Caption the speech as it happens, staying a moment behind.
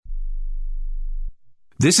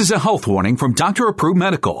This is a health warning from Dr. Approved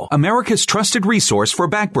Medical, America's trusted resource for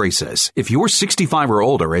back braces. If you're 65 or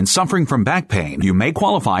older and suffering from back pain, you may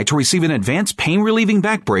qualify to receive an advanced pain-relieving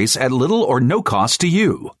back brace at little or no cost to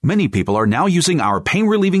you. Many people are now using our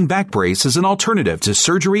pain-relieving back brace as an alternative to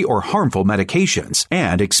surgery or harmful medications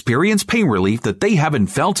and experience pain relief that they haven't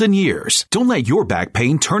felt in years. Don't let your back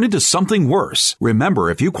pain turn into something worse.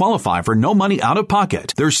 Remember, if you qualify for no money out of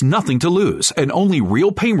pocket, there's nothing to lose and only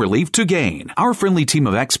real pain relief to gain. Our friendly team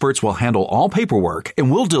of experts will handle all paperwork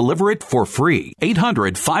and will deliver it for free.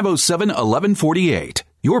 800-507-1148.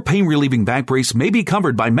 Your pain-relieving back brace may be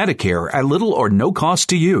covered by Medicare at little or no cost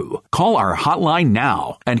to you. Call our hotline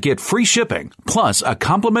now and get free shipping, plus a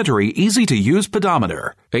complimentary, easy-to-use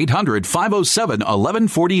pedometer.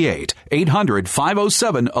 800-507-1148.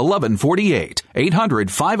 800-507-1148.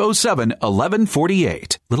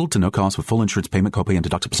 800-507-1148. Little to no cost with full insurance payment, copay, and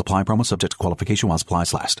deductible supply promo subject to qualification while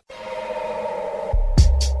supplies last.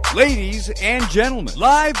 Ladies and gentlemen,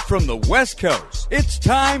 live from the West Coast, it's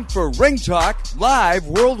time for Ringtalk Live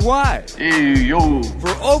Worldwide. Hey, yo. For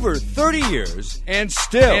over 30 years, and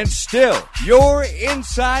still, your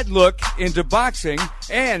inside look into boxing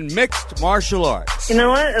and mixed martial arts. You know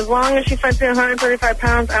what? As long as she fights at 135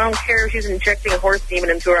 pounds, I don't care if she's injecting a horse demon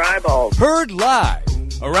into her eyeballs. Heard live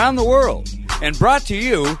around the world and brought to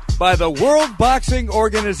you by the World Boxing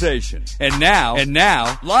Organization. And now,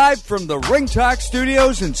 live from the Ring Talk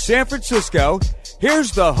Studios in San Francisco,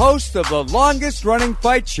 here's the host of the longest-running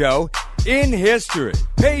fight show in history,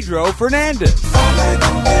 Pedro Fernandez.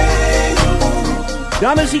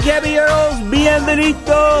 Damas y caballeros,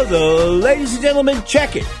 bienvenidos. Ladies and gentlemen,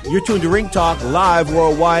 check it. You're tuned to Ring Talk live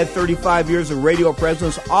worldwide. 35 years of radio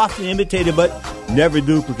presence, often imitated but never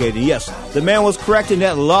duplicated. Yes, the man was correct in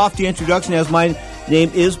that lofty introduction, as my name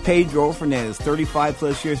is Pedro Fernandez. 35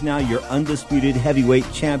 plus years now, your undisputed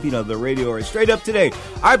heavyweight champion of the radio. Straight up today,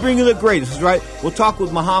 I bring you the greatest. That's right. We'll talk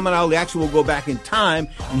with Muhammad Ali. Actually, we'll go back in time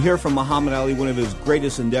and hear from Muhammad Ali, one of his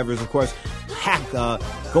greatest endeavors, of course.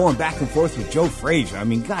 Going back and forth with Joe Frazier. I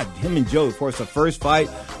mean, God, him and Joe, of course, the first fight,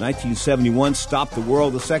 1971, stopped the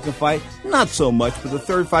world. The second fight, not so much. But the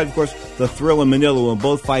third fight, of course, the thrill in Manila, when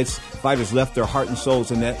both fighters left their heart and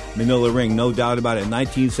souls in that Manila ring. No doubt about it.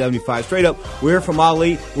 1975. Straight up, we'll hear from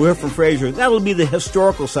Ali, we'll hear from Frazier. That'll be the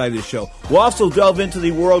historical side of the show. We'll also delve into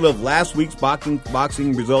the world of last week's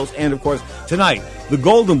boxing results. And, of course, tonight, the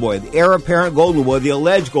Golden Boy, the heir apparent Golden Boy, the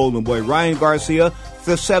alleged Golden Boy, Ryan Garcia,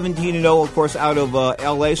 the 17-0, of course, out of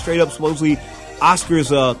L.A., straight up supposedly Oscar's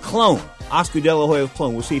clone, Oscar De La Hoya's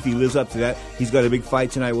clone. We'll see if he lives up to that. He's got a big fight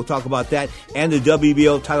tonight. We'll talk about that and the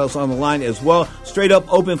WBO titles on the line as well. Straight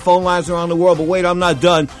up open phone lines around the world. But wait, I'm not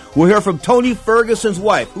done. We'll hear from Tony Ferguson's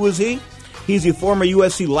wife. Who is he? He's a former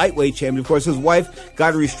UFC lightweight champion. Of course, his wife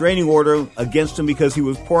got a restraining order against him because he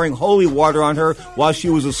was pouring holy water on her while she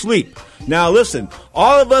was asleep. Now, listen,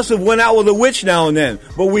 all of us have went out with a witch now and then,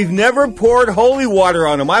 but we've never poured holy water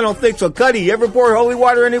on him. I don't think so. Cuddy, you ever poured holy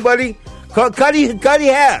water on anybody? Cuddy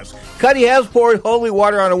has. Cuddy has poured holy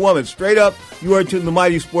water on a woman. Straight up, you are tuned to the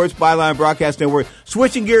Mighty Sports Byline Broadcast Network.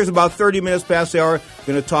 Switching gears about 30 minutes past the hour.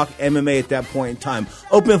 Going to talk MMA at that point in time.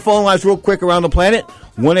 Open phone lines real quick around the planet.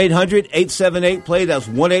 1-800-878-PLAY. That's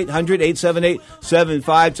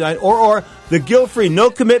 1-800-878-7529. Or the guilt-free,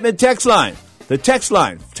 no-commitment text line. The text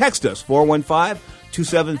line. Text us,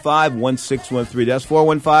 415-275-1613. That's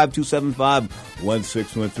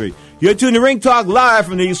 415-275-1613. You're tuned to Ring Talk live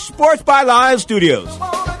from the Sports Byline Studios.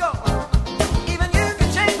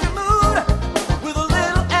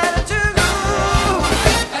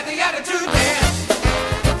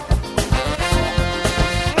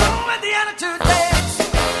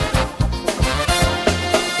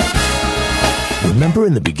 Remember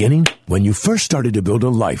in the beginning, when you first started to build a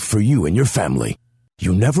life for you and your family,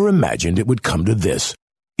 you never imagined it would come to this.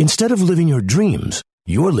 Instead of living your dreams,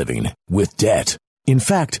 you're living with debt. In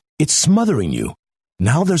fact, it's smothering you.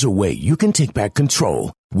 Now there's a way you can take back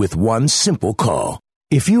control with one simple call.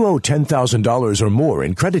 If you owe $10,000 or more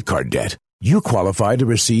in credit card debt, you qualify to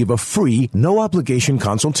receive a free, no-obligation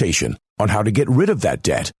consultation on how to get rid of that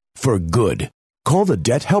debt for good. Call the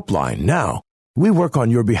Debt Helpline now. We work on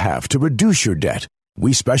your behalf to reduce your debt.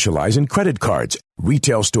 We specialize in credit cards,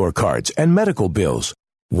 retail store cards, and medical bills.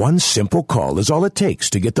 One simple call is all it takes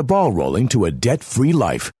to get the ball rolling to a debt-free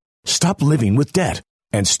life. Stop living with debt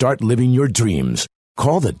and start living your dreams.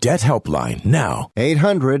 Call the Debt Helpline now.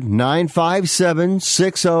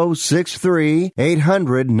 800-957-6063.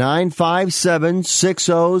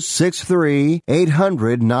 800-957-6063.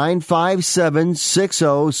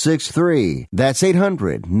 800-957-6063. That's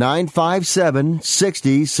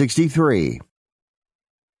 800-957-6063.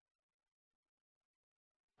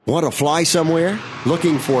 Want to fly somewhere?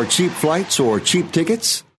 Looking for cheap flights or cheap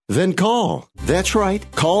tickets? Then call. That's right.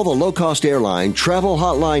 Call the low-cost airline travel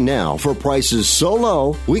hotline now for prices so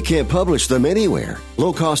low we can't publish them anywhere.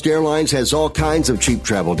 Low-cost airlines has all kinds of cheap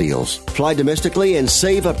travel deals. Fly domestically and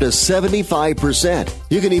save up to 75%.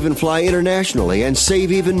 You can even fly internationally and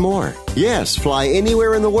save even more. Yes, fly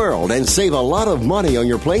anywhere in the world and save a lot of money on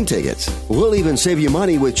your plane tickets. We'll even save you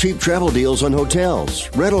money with cheap travel deals on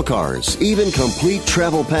hotels, rental cars, even complete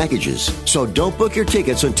travel packages. So don't book your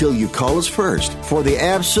tickets until you call us first for the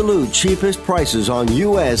absolute cheapest prices on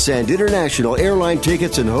U.S. and international airline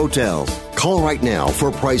tickets and hotels. Call right now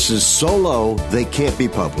for prices so low they can't be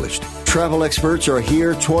published. Travel experts are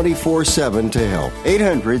here 24/7 to help.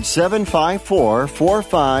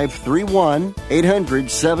 800-754-4531.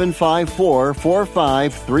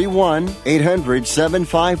 800-754-4531.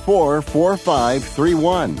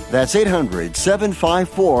 800-754-4531. That's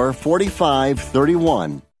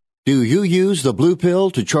 800-754-4531. Do you use the blue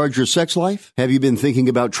pill to charge your sex life? Have you been thinking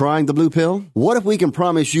about trying the blue pill? What if we can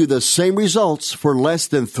promise you the same results for less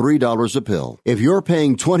than $3 a pill? If you're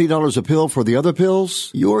paying $20 a pill for the other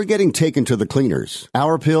pills, you're getting taken to the cleaners.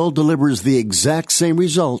 Our pill delivers the exact same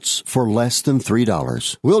results for less than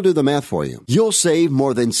 $3. We'll do the math for you. You'll save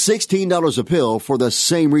more than $16 a pill for the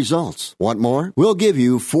same results. Want more? We'll give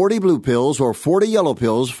you 40 blue pills or 40 yellow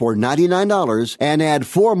pills for $99 and add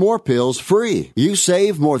 4 more pills free. You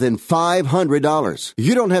save more than $500.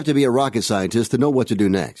 You don't have to be a rocket scientist to know what to do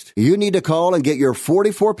next. You need to call and get your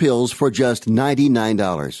 44 pills for just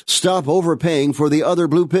 $99. Stop overpaying for the other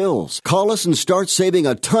blue pills. Call us and start saving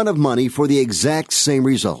a ton of money for the exact same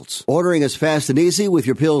results. Ordering is fast and easy with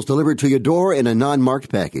your pills delivered to your door in a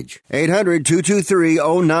non-marked package.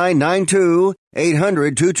 800-223-0992.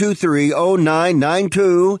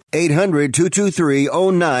 800-223-0992.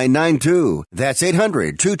 800-223-0992. That's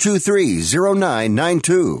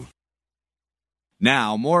 800-223-0992.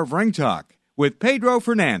 Now, more of Ring Talk with Pedro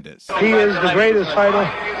Fernandez. He is the greatest fighter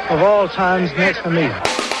of all times next to me.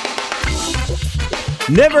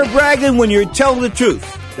 Never bragging when you're telling the truth.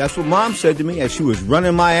 That's what Mom said to me as she was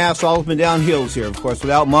running my ass all up and down hills here. Of course,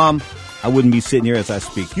 without Mom, I wouldn't be sitting here as I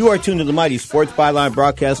speak. You are tuned to the mighty Sports Byline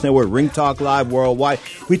Broadcast Network, Ring Talk Live Worldwide.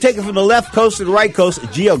 We take it from the left coast to the right coast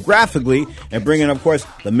geographically and bring in, of course,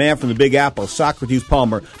 the man from the Big Apple, Socrates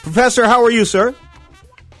Palmer. Professor, how are you, sir?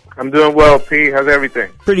 I'm doing well, P. How's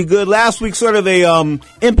everything? Pretty good. Last week, sort of a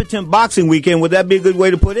impotent boxing weekend. Would that be a good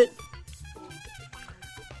way to put it?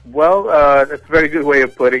 Well, that's a very good way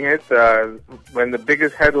of putting it. When the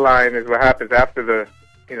biggest headline is what happens after the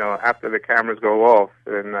cameras go off,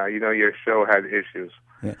 then your show had issues.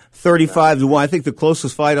 Yeah. 35-1. I think the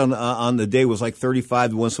closest fight on the day was like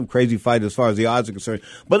 35-1, some crazy fight as far as the odds are concerned.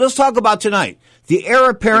 But let's talk about tonight. The heir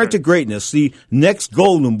apparent to greatness, the next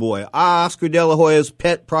golden boy, Oscar De La Hoya's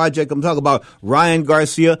pet project. I'm talking about Ryan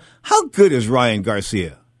Garcia. How good is Ryan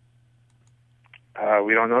Garcia?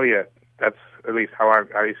 We don't know yet. That's at least how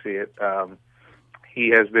I see it.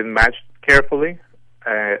 He has been matched carefully,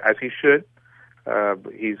 as he should.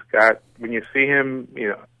 He's got, when you see him,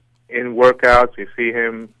 in workouts, you see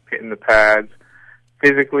him hitting the pads.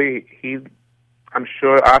 Physically, I'm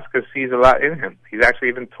sure Oscar sees a lot in him. He's actually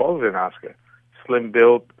even taller than Oscar. Slim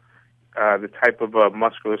built, the type of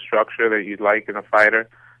muscular structure that you'd like in a fighter.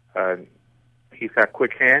 He's got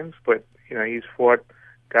quick hands, but, he's fought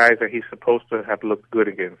guys that he's supposed to have looked good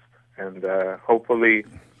against. And hopefully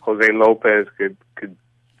Jose Lopez could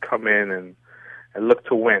come in and look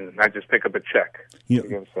to win, not just pick up a check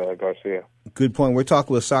against Garcia. Good point. We're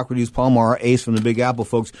talking with Socrates Palmer, our ace from the Big Apple,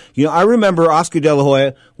 folks. I remember Oscar De La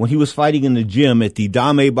Hoya when he was fighting in the gym at the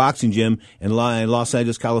Dame Boxing Gym in Los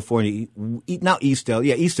Angeles, California. Not East LA.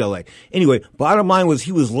 Yeah, East LA. Anyway, bottom line was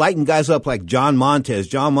he was lighting guys up like John Montez.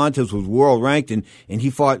 John Montez was world ranked, and he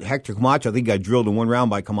fought Hector Camacho. I think he got drilled in one round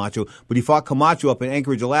by Camacho, but he fought Camacho up in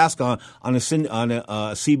Anchorage, Alaska on a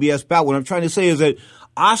CBS bout. What I'm trying to say is that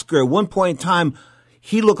Oscar, at one point in time,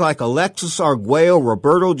 he looked like Alexis Arguello,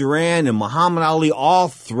 Roberto Duran, and Muhammad Ali all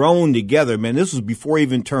thrown together. Man, this was before he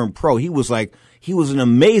even turned pro. He was an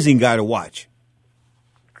amazing guy to watch.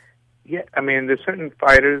 Yeah, I mean, there's certain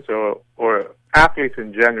fighters or athletes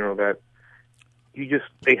in general that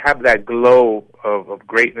they have that glow of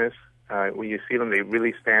greatness. When you see them, they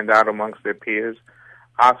really stand out amongst their peers.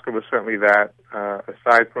 Oscar was certainly that.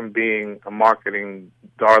 Aside from being a marketing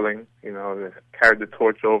darling, that carried the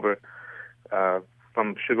torch over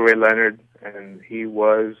from Sugar Ray Leonard, and he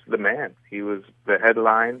was the man. He was the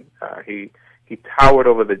headline. He towered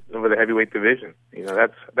over the heavyweight division.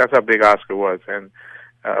 That's how big Oscar was, and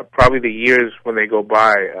probably the years when they go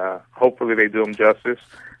by, hopefully they do him justice.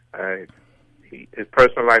 His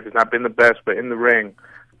personal life has not been the best, but in the ring,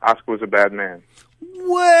 Oscar was a bad man.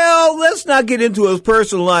 Well, let's not get into his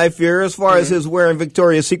personal life here as far as his wearing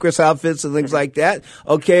Victoria's Secret outfits and things like that.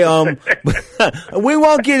 Okay, we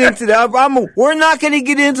won't get into that. We're not going to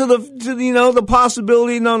get into the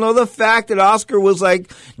possibility, the fact that Oscar was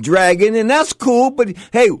like dragging, and that's cool, but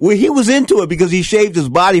hey, he was into it because he shaved his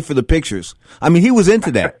body for the pictures. I mean, he was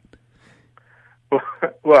into that.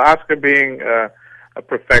 Well, Oscar being a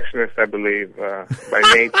perfectionist, I believe, by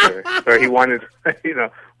nature. So he wanted,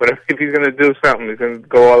 but if he's going to do something, he's going to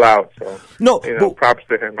go all out. So, props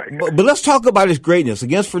to him. But let's talk about his greatness.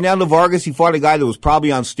 Against Fernando Vargas, he fought a guy that was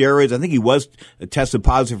probably on steroids. I think he was tested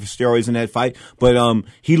positive for steroids in that fight, but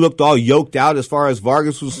he looked all yoked out as far as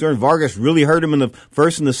Vargas was concerned. Vargas really hurt him in the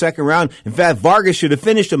first and the second round. In fact, Vargas should have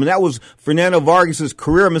finished him, and that was Fernando Vargas's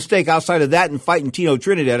career mistake outside of that and fighting Tino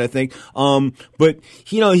Trinidad, I think. But,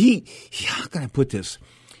 how can I put this?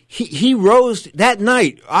 He rose that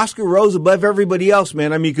night. Oscar rose above everybody else,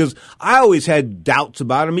 man. I mean, because I always had doubts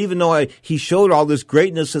about him, even though he showed all this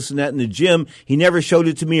greatness, this and that in the gym. He never showed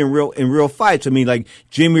it to me in real fights. I mean, like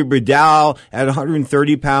Jimmy Bradal at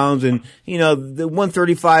 130 pounds, and the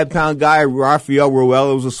 135-pound guy Rafael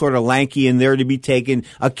Ruel was a sort of lanky and there to be taken,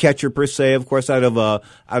 a catcher per se, of course, out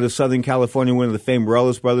of Southern California, one of the famed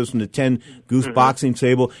Morales brothers from the 10 Goose boxing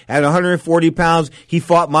table. At 140 pounds, he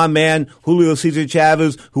fought my man Julio Cesar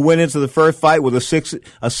Chavez, who went into the first fight with a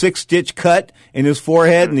six-stitch cut in his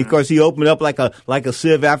forehead, and of course he opened up like a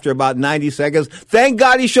sieve after about 90 seconds. Thank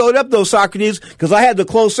God he showed up though, Socrates, because I had the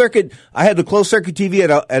closed circuit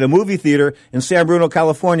TV at a movie theater in San Bruno,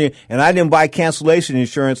 California, and I didn't buy cancellation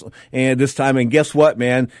insurance and this time. And guess what,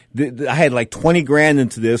 man? I had like 20 grand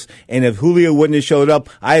into this, and if Julio wouldn't have showed up,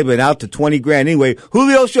 I had been out to 20 grand anyway.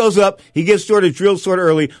 Julio shows up, he gets drilled sort of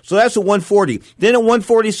early, so that's at 140. Then at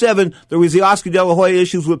 147, there was the Oscar De La Hoya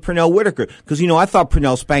issues with Pernell Whitaker, because I thought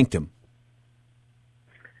Pernell spanked him.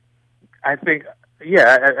 I think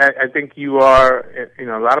you are.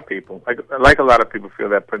 A lot of people, like a lot of people, feel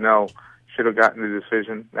that Pernell should have gotten the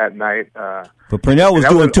decision that night. But Pernell was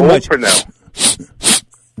doing too much. Pernell.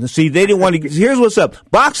 See, they didn't want to. Here's what's up.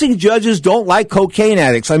 Boxing judges don't like cocaine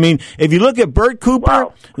addicts. I mean, if you look at Bert Cooper,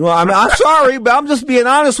 I'm sorry, but I'm just being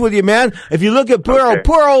honest with you, man. If you look at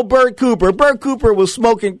poor old Bert Cooper was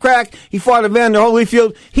smoking crack. He fought Evander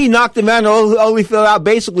Holyfield. He knocked Evander Holyfield out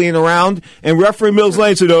basically in a round, and referee Mills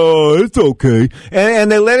Lane said, "Oh, it's okay,"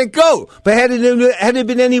 and they let it go. But had it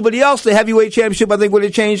been anybody else, the heavyweight championship, I think, would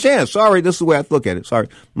have changed hands. Sorry, this is the way I look at it. Sorry,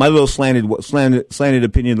 my little slanted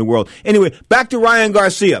opinion in the world. Anyway, back to Ryan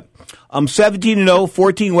Garcia. 17-0,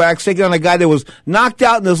 14 whacks, taking on a guy that was knocked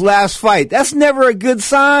out in his last fight. That's never a good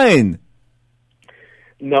sign.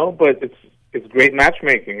 No, but it's great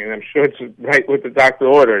matchmaking, and I'm sure it's right what the doctor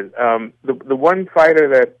ordered. The one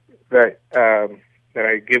fighter that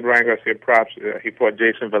I give Ryan Garcia props, he fought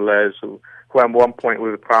Jason Velez, who at one point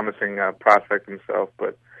was a promising prospect himself,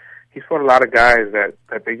 but he's fought a lot of guys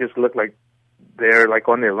that they just look like they're like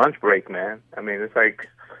on their lunch break, man. I mean, it's like,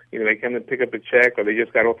 they come to pick up a check, or they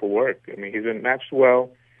just got off of work. I mean, he's been matched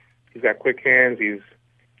well. He's got quick hands. He's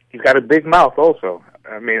got a big mouth also.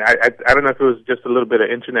 I mean, I don't know if it was just a little bit of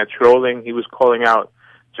internet trolling. He was calling out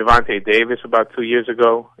Gervonta Davis about 2 years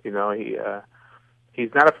ago.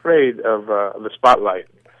 He's not afraid of the spotlight.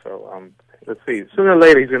 So let's see. Sooner or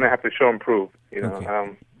later, he's going to have to show and prove.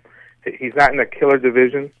 Okay. He's not in a killer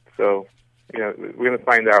division, so we're going to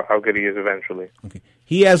find out how good he is eventually. Okay.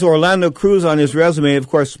 He has Orlando Cruz on his resume. Of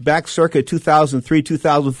course, back circa 2003,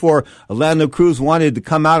 2004, Orlando Cruz wanted to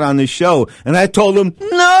come out on this show. And I told him,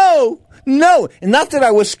 no. And not that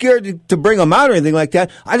I was scared to bring him out or anything like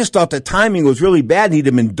that. I just thought the timing was really bad. And he'd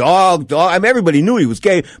have been dogged. I mean, everybody knew he was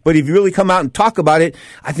gay. But if you really come out and talk about it,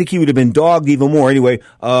 I think he would have been dogged even more. Anyway,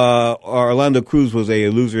 Orlando Cruz was a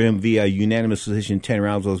loser him via unanimous decision, 10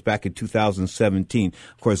 rounds. It was back in 2017.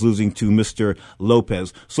 Of course, losing to Mr.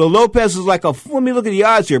 Lopez. So Lopez is like let me look at the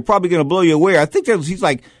odds here. Probably going to blow you away. I think he's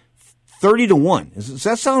like 30-1. Does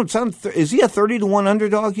that sound? Is he a 30-1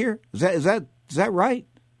 underdog here? Is that right?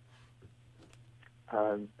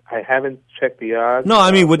 I haven't checked the odds. No,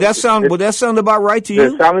 I mean, would that sound about right to you?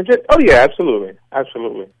 Does it sound legit? Oh yeah, absolutely.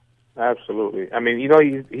 I mean,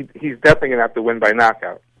 he's definitely gonna have to win by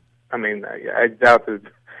knockout. I mean, I doubt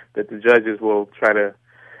that the judges will try to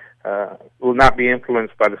will not be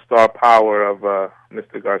influenced by the star power of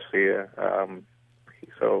Mr. Garcia.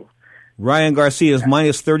 So Ryan Garcia is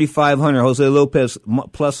minus 3,500. Jose Lopez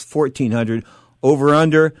plus 1,400. Over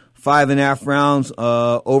under 5.5 rounds.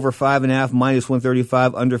 Over 5.5 minus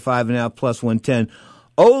 135. Under 5.5 plus 110.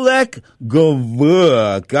 Oleg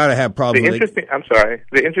Gavur. Gotta have problems.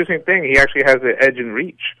 The interesting thing, he actually has the edge in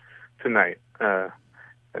reach tonight.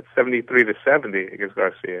 That's 73-70 against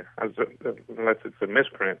Garcia, unless it's a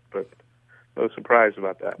misprint, but no surprise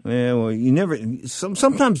about that. Yeah, well, you never.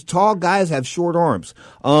 Sometimes tall guys have short arms.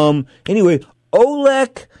 Anyway,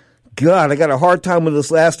 Oleg. God, I got a hard time with this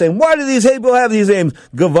last name. Why do these people have these names?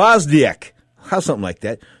 Gvozdyk. How something like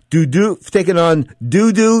that. Taking on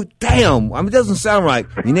Doo-Doo. Damn, it doesn't sound right.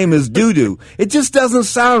 Your name is Doo-Doo. It just doesn't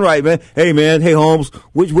sound right, man. Hey Holmes,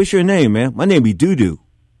 what's your name, man? My name be Doo-Doo.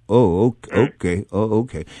 Oh, okay.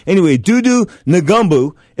 Okay. Anyway, Dudu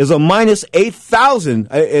Ngumbu is a minus 8,000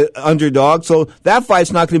 underdog, so that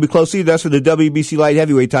fight's not going to be close either. That's for the WBC light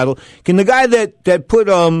heavyweight title. Can the guy that put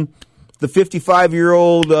the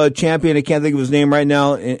 55-year-old champion, I can't think of his name right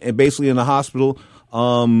now, basically in the hospital.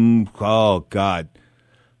 Oh God,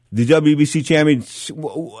 the WBC champion.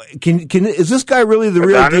 Is this guy really the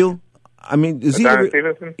real deal? I mean, is Adonis he?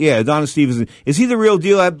 Stevenson? Yeah, Adonis Stevenson. Is he the real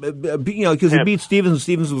deal? Because he beat Stevenson.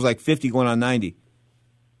 Stevenson was like 50 going on 90.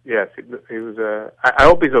 Yes, he was. I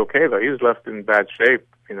hope he's okay though. He was left in bad shape.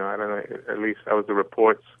 I don't know. At least that was the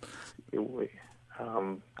reports.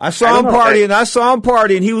 I saw him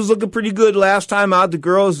partying. He was looking pretty good last time out.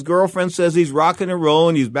 His girlfriend says he's rocking and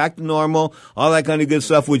rolling. He's back to normal. All that kind of good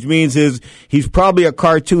stuff, which means he's probably a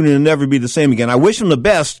cartoon and he'll never be the same again. I wish him the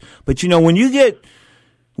best, but when you get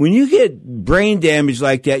brain damage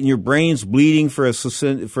like that and your brain's bleeding for a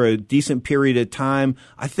decent period of time,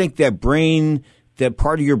 I think that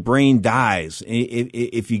part of your brain dies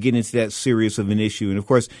if you get into that serious of an issue. And of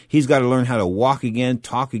course, he's got to learn how to walk again,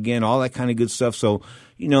 talk again, all that kind of good stuff. So,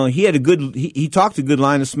 he had he talked a good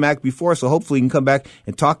line of smack before, so hopefully he can come back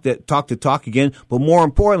and talk again. But more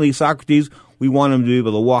importantly, Socrates, we want him to be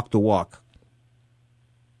able to walk the walk.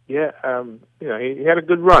 Yeah, he had a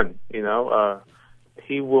good run, He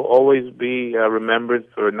will always be remembered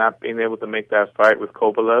for not being able to make that fight with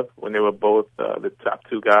Kovalev when they were both the top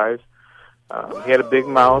two guys. He had a big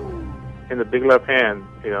mouth and a big left hand,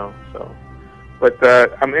 so. But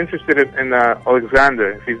I'm interested in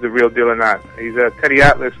Alexander, if he's the real deal or not. He's a Teddy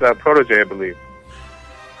Atlas protege, I believe.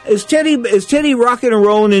 Is Teddy rocking and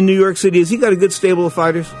rolling in New York City? Has he got a good stable of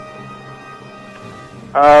fighters?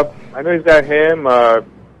 I know he's got him,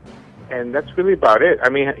 and that's really about it. I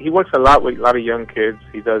mean, he works a lot with a lot of young kids.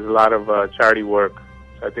 He does a lot of charity work,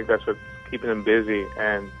 so I think that's what's keeping him busy.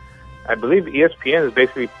 And I believe ESPN is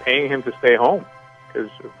basically paying him to stay home, because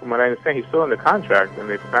from what I understand, he's still under contract, and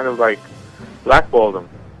they've kind of blackballed him.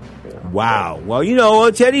 Wow.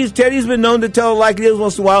 Well, Teddy's been known to tell it like it is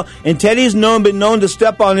once in a while, and Teddy's been known to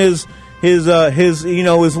step on he has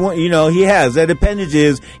that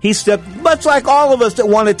appendage he stepped, much like all of us that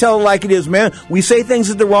want to tell it like it is, man. We say things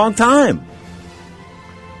at the wrong time.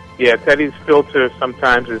 Yeah, Teddy's filter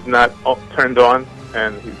sometimes is not turned on,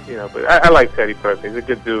 and but I like Teddy personally. He's a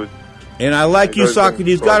good dude. And I like you,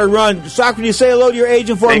 Socrates. Got to run. Socrates, say hello to your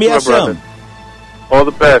agent for me, SM. All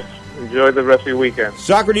the best. Enjoy the rest of your weekend.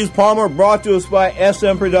 Socrates Palmer, brought to us by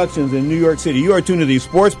SM Productions in New York City. You are tuned to the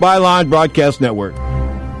Sports Byline Broadcast Network.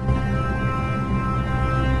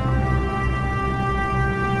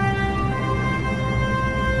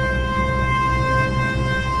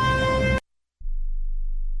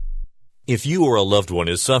 If you or a loved one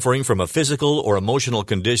is suffering from a physical or emotional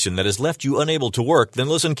condition that has left you unable to work, then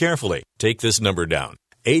listen carefully. Take this number down.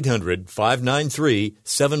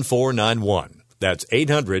 800-593-7491. That's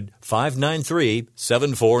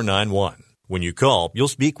 800-593-7491. When you call, you'll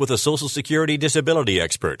speak with a Social Security disability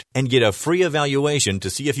expert and get a free evaluation to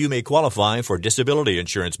see if you may qualify for disability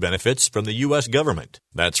insurance benefits from the U.S. government.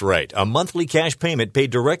 That's right, a monthly cash payment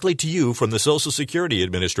paid directly to you from the Social Security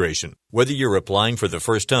Administration. Whether you're applying for the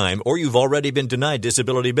first time or you've already been denied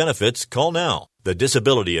disability benefits, call now. The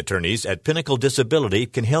disability attorneys at Pinnacle Disability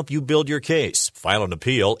can help you build your case, file an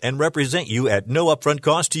appeal, and represent you at no upfront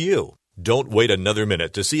cost to you. Don't wait another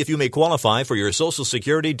minute to see if you may qualify for your Social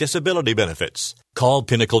Security disability benefits. Call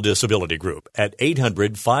Pinnacle Disability Group at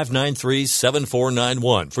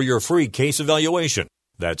 800-593-7491 for your free case evaluation.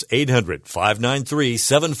 That's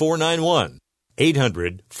 800-593-7491.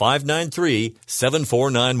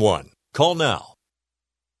 800-593-7491. Call now.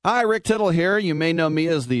 Hi, Rick Tittle here. You may know me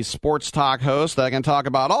as the Sports Talk host that can talk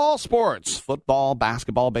about all sports: football,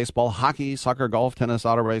 basketball, baseball, hockey, soccer, golf, tennis,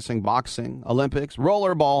 auto racing, boxing, Olympics,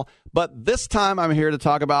 rollerball. But this time I'm here to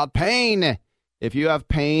talk about pain. If you have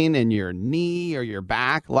pain in your knee or your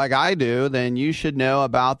back like I do, then you should know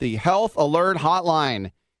about the Health Alert Hotline.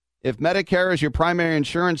 If Medicare is your primary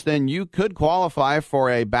insurance, then you could qualify for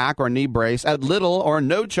a back or knee brace at little or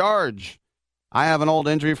no charge. I have an old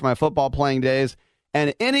injury from my football playing days,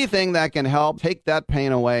 and anything that can help take that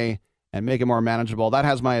pain away and make it more manageable, that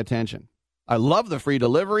has my attention. I love the free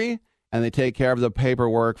delivery, and they take care of the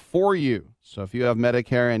paperwork for you. So if you have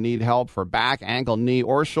Medicare and need help for back, ankle, knee,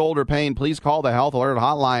 or shoulder pain, please call the Health Alert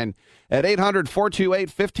Hotline at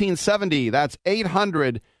 800-428-1570. That's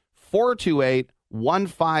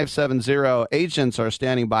 800-428-1570. Agents are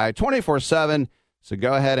standing by 24/7, so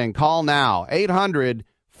go ahead and call now.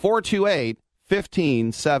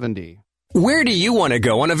 800-428-1570. Where do you want to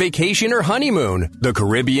go on a vacation or honeymoon? The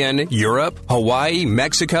Caribbean, Europe, Hawaii,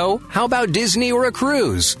 Mexico? How about Disney or a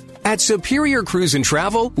cruise? At Superior Cruise and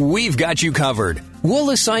Travel, we've got you covered.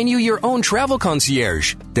 We'll assign you your own travel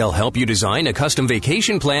concierge. They'll help you design a custom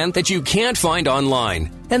vacation plan that you can't find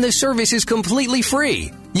online. And the service is completely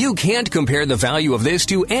free. You can't compare the value of this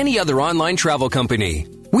to any other online travel company.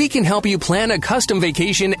 We can help you plan a custom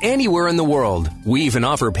vacation anywhere in the world. We even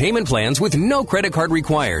offer payment plans with no credit card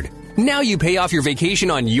required. Now you pay off your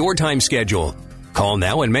vacation on your time schedule. Call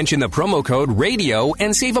now and mention the promo code RADIO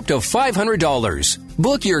and save up to $500.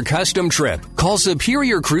 Book your custom trip. Call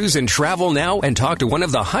Superior Cruise and Travel now and talk to one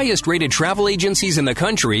of the highest rated travel agencies in the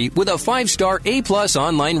country with a 5-star A+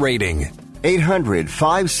 online rating.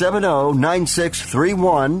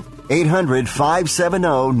 800-570-9631.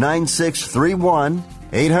 800-570-9631.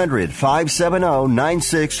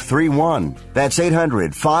 800-570-9631. That's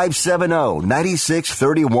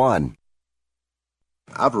 800-570-9631.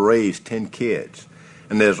 I've raised 10 kids,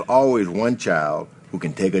 and there's always one child who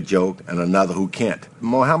can take a joke and another who can't.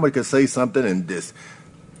 Mohammed could say something and just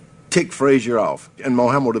tick Frazier off, and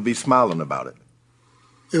Mohammed would be smiling about it.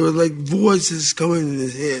 It was like voices coming in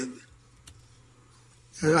his head.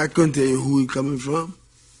 And I couldn't tell you who he coming from,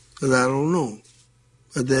 because I don't know.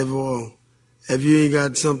 But therefore, if you ain't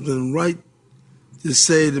got something right to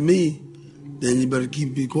say to me, then you better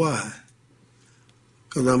keep it quiet.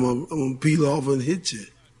 Because I'm gonna peel off and hit you.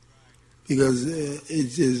 Because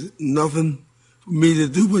it's just nothing for me to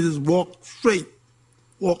do but just walk straight,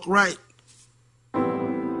 walk right.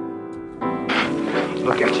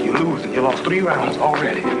 Look at you, you're losing. You lost 3 rounds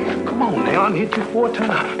already. Come on now, I hit you 4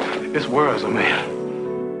 times. This world's a man.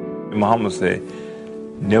 Muhammad said,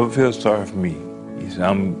 never feel sorry for me. He said,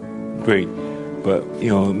 I'm great. But, you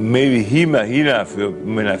know, maybe he may not feel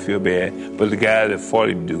bad, but the guy that fought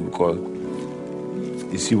him do, because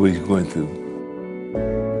you see what he's going through.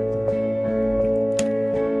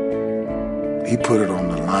 He put it on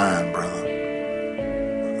the line, brother.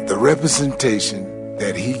 The representation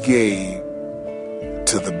that he gave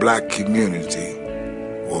to the black community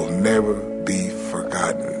will never be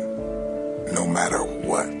forgotten, no matter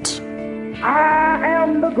what. I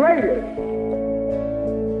am the greatest.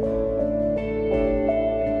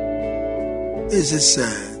 It's just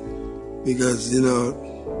sad because, you know,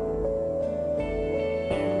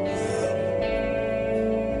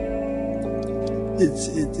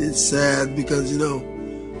 it's sad because, you know,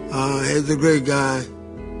 he's a great guy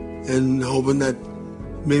and hoping that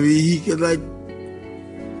maybe he could, like,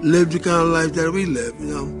 live the kind of life that we live, you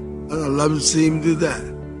know. I'd love to see him do that.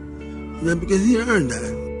 You know, because he earned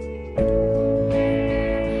that.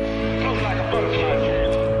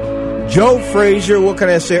 Joe Frazier, what can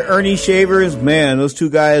I say? Ernie Shavers, man, those two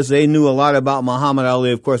guys, they knew a lot about Muhammad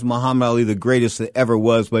Ali. Of course, Muhammad Ali, the greatest that ever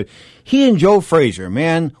was, but he and Joe Frazier,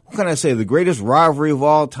 man, what can I say? The greatest rivalry of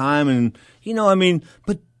all time. And, you know, I mean,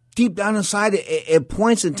 but deep down inside, at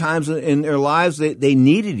points in times in their lives, they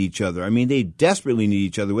needed each other. I mean, they desperately need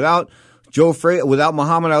each other. Without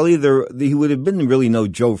Muhammad Ali, he would have been really no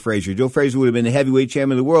Joe Frazier. Joe Frazier would have been the heavyweight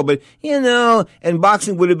champion of the world, but, you know, and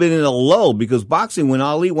boxing would have been in a lull because boxing, when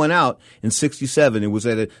Ali went out in 67, it was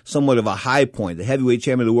at somewhat of a high point. The heavyweight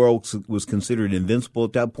champion of the world was considered invincible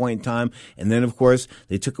at that point in time. And then, of course,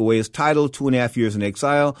 they took away his title, 2.5 years in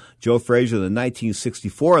exile. Joe Frazier, the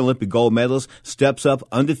 1964 Olympic gold medalist, steps up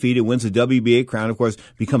undefeated, wins the WBA crown, of course,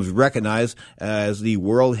 becomes recognized as the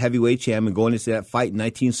world heavyweight champion going into that fight in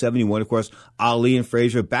 1971, of course. Ali and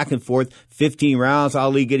Frazier back and forth, 15 rounds.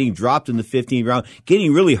 Ali getting dropped in the 15th round,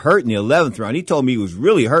 getting really hurt in the 11th round. He told me he was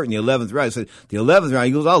really hurt in the 11th round. I said, the 11th round,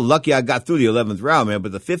 he goes, oh, lucky I got through the 11th round, man.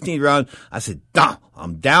 But the 15th round, I said,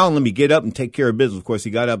 I'm down. Let me get up and take care of business. Of course,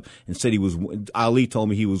 he got up and said Ali told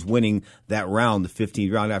me he was winning that round, the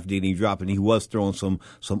 15th round after getting dropped, and he was throwing some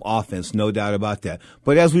offense, no doubt about that.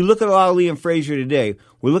 But as we look at Ali and Frazier today,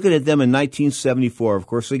 we're looking at them in 1974. Of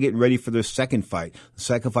course, they're getting ready for their second fight. The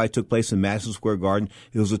second fight took place in Madison Square Garden.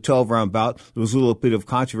 It was a 12-round bout. There was a little bit of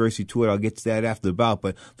controversy to it. I'll get to that after the bout.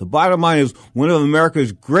 But the bottom line is one of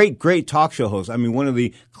America's great talk show hosts. I mean, one of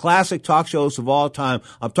the classic talk shows of all time.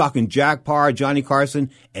 I'm talking Jack Parr, Johnny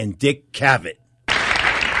Carson, and Dick Cavett.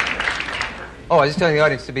 Oh, I was just telling the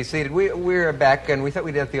audience to be seated. We're back, and we thought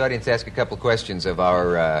we'd let the audience ask a couple of questions of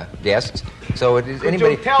our guests. So,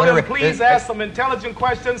 anybody tell them, please ask some intelligent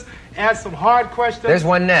questions, ask some hard questions. There's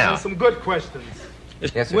one now. And some good questions.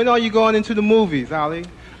 Yes, sir. When are you going into the movies, Ali?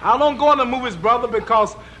 I don't go into the movies, brother,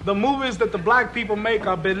 because the movies that the black people make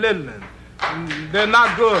are belittling. They're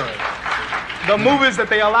not good. The movies that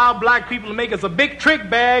they allow black people to make is a big trick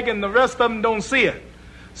bag, and the rest of them don't see it.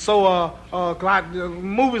 So, like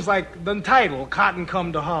movies like the title, Cotton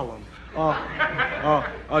Come to Harlem,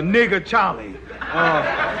 Nigger Charlie,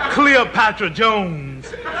 Cleopatra Jones,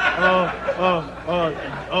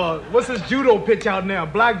 what's this judo pitch out now?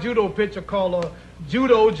 Black judo pitcher called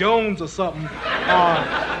Judo Jones or something.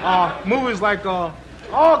 Movies like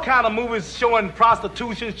all kind of movies showing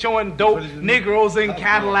prostitution, showing dope, Negroes in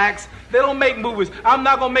Cadillacs. They don't make movies. I'm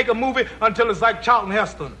not going to make a movie until it's like Charlton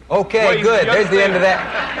Heston. Okay, good. There's the end of that.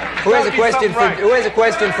 Who has a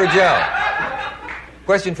question for Joe?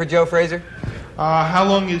 Question for Joe Frazier? How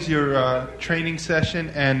long is your training session,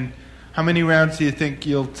 and how many rounds do you think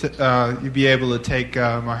you'll be able to take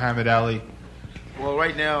Muhammad Ali? Well,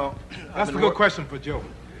 right now... That's a good question for Joe.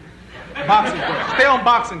 Boxing question. Stay on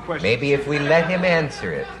boxing question. Maybe if we let him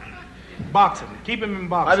answer it. Boxing. Keep him in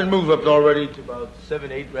boxing. I've been moved up already to about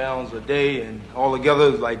 7-8 rounds a day, and altogether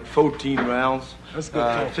it's like 14 rounds. That's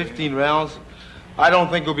good. 15 rounds. I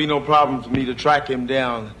don't think it'll be no problem for me to track him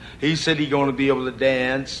down. He said he's going to be able to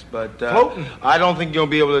dance, but I don't think he'll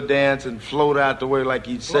be able to dance and float out the way like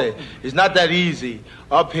he'd say. It's not that easy.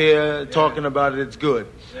 Up here, talking about it, it's good.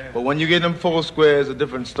 But when you get them full squares, a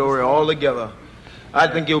different story altogether. I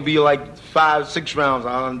think it'll be like 5-6 rounds.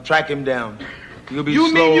 I'll track him down. He'll be slow.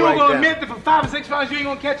 You mean you're right going to down. admit that for 5 or 6 rounds you ain't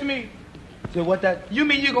going to catch me? So what that? You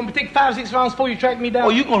mean you're going to take 5 or 6 rounds before you track me down? Oh,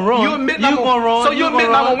 you going to run. You admit you I'm going to run. So you admit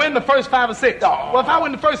I'm going to win the first 5 or 6. Oh. Well, if I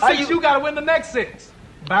win the first 6, you got to win the next 6.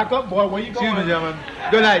 Back up, boy. Where you going? Excuse me, gentlemen.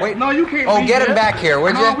 Good night. Wait. No, you can't Oh, leave get yet. him back here,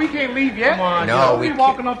 would you? No, we can't leave yet. Come on, no, we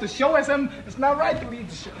walking off the show. It's not right to leave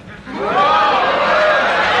the show.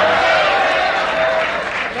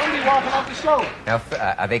 Don't be walking off the show. Now,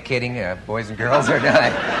 are they kidding, boys and girls, or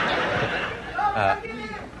not?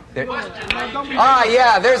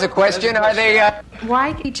 Yeah, there's a question. Are they...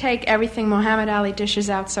 Why do you take everything Muhammad Ali dishes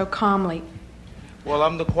out so calmly? Well,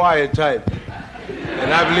 I'm the quiet type.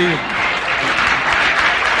 And I believe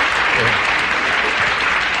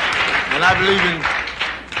in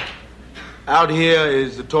out here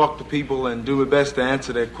is to talk to people and do my best to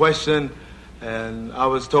answer their question. And I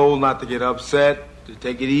was told not to get upset, to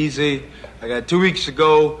take it easy. I got 2 weeks to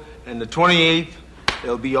go, and the 28th,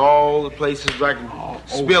 there'll be all the places where I can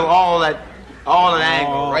spill all that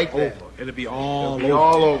anger right there. It'll be all over.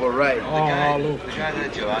 All over, right. All over.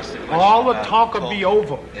 All the talk will be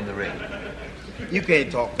over. In the ring. You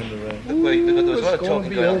can't talk in the ring. Because there was a lot of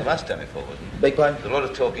talking going on the last time before, wasn't there? Beg pardon? There was a lot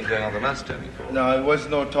of talking going on the last time before. No, it was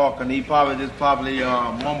no talking. He probably just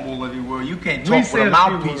mumbled every word. You can't talk with a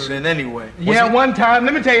mouthpiece in anyway. Yeah, one time,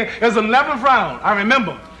 let me tell you, it was the 11th round. I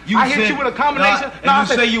remember. I hit you with a combination. And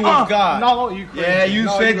you say you was God. No, you crazy. Yeah, you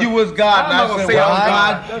said you was God. And I said, well,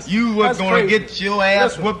 God, you was going to get your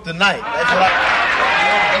ass whooped tonight. That's what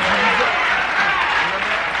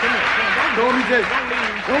Don't leave.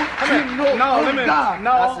 No, let me. God.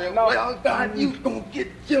 No, I said, well, God, you going to get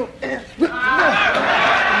your ass whipped tonight.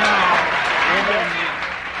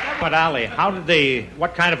 But Ali,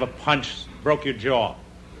 what kind of a punch broke your jaw?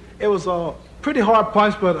 It was a pretty hard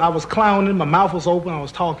punch, but I was clowning. My mouth was open. I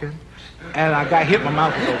was talking, and I got hit. My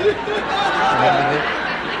mouth was open.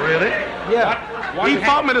 Really? Yeah. He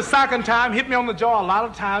fought me the second time, hit me on the jaw a lot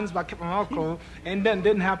of times, but I kept my mouth closed, and then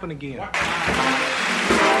didn't happen again.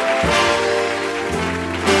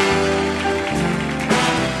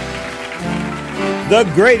 The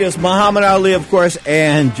greatest, Muhammad Ali, of course,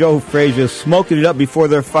 and Joe Frazier smoking it up before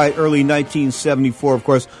their fight early 1974, of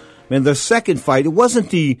course. Man, their second fight, it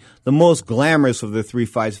wasn't the most glamorous of the three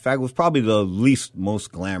fights. In fact, it was probably the least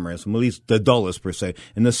most glamorous, at least the dullest, per se.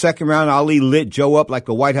 In the second round, Ali lit Joe up like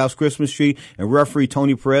a White House Christmas tree, and referee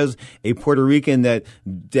Tony Perez, a Puerto Rican that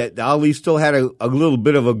Ali still had a little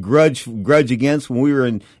bit of a grudge against when we were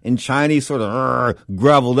in China. He sort of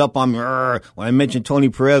groveled up on me when I mentioned Tony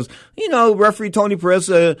Perez. You know, referee Tony Perez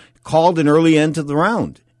called an early end to the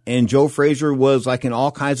round. And Joe Frazier was like in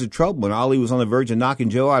all kinds of trouble when Ali was on the verge of knocking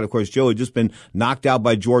Joe out. Of course, Joe had just been knocked out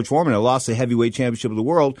by George Foreman and lost the heavyweight championship of the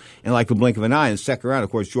world in like the blink of an eye. In the second round, of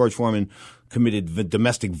course, George Foreman committed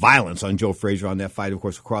domestic violence on Joe Frazier on that fight, of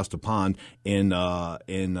course, across the pond in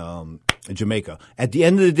Jamaica. At the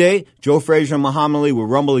end of the day, Joe Frazier and Muhammad Ali would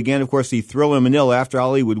rumble again. Of course, the Thriller in Manila after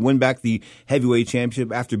Ali would win back the heavyweight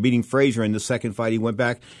championship after beating Frazier in the second fight. He went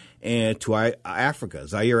back and to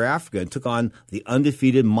Zaire, Africa, and took on the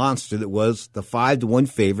undefeated monster that was the 5-1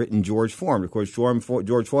 favorite in George Foreman. Of course,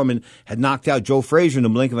 George Foreman had knocked out Joe Frazier in the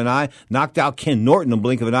blink of an eye, knocked out Ken Norton in the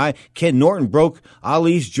blink of an eye. Ken Norton broke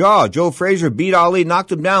Ali's jaw. Joe Frazier beat Ali,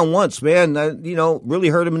 knocked him down once, man. Really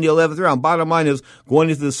hurt him in the 11th round. Bottom line is, going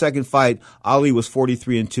into the second fight, Ali was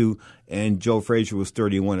 43-2. And Joe Frazier was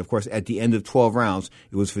 31. Of course, at the end of 12 rounds,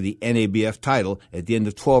 it was for the NABF title. At the end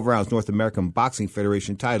of 12 rounds, North American Boxing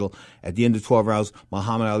Federation title. At the end of 12 rounds,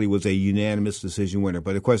 Muhammad Ali was a unanimous decision winner.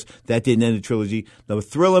 But, of course, that didn't end the trilogy. The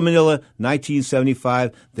Thrilla Manila,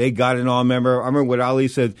 1975, they got it on. I remember what Ali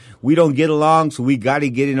said, we don't get along, so we got to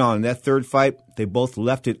get it on. In that third fight, they both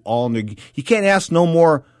left it all in their... You can't ask no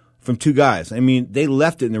more from two guys. I mean, they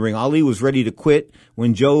left it in the ring. Ali was ready to quit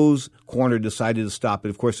when Joe's corner decided to stop it.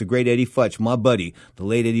 Of course, the great Eddie Futch, my buddy, the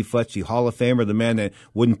late Eddie Futch, the Hall of Famer, the man that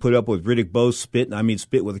wouldn't put up with Riddick Bowe's spit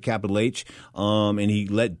with a capital H, and he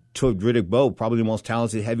took Riddick Bowe, probably the most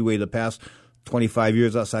talented heavyweight of the past 25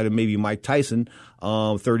 years outside of maybe Mike Tyson,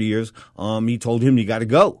 30 years. He told him, you got to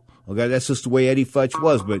go. Okay, that's just the way Eddie Futch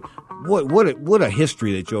was. But what a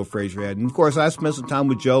history that Joe Frazier had. And, of course, I spent some time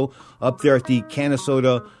with Joe up there at the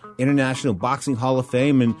Canastota International Boxing Hall of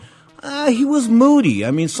Fame, and he was moody.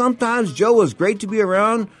 I mean, sometimes Joe was great to be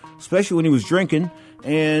around, especially when he was drinking,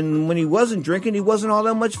 and when he wasn't drinking, he wasn't all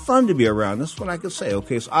that much fun to be around. That's what I could say.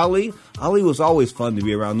 Okay, so Ali was always fun to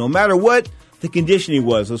be around, no matter what the condition he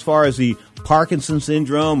was, as far as the Parkinson's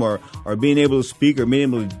syndrome or being able to speak or being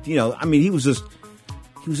able to, he was just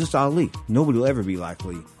Ali. Nobody will ever be like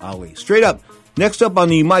Ali. Straight up. Next up on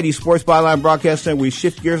the Mighty Sports Byline Broadcast Center, we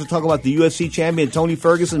shift gears to talk about the UFC champion, Tony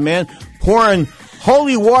Ferguson, man, pouring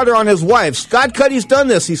holy water on his wife. Scott Cuddy's done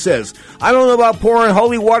this, he says. I don't know about pouring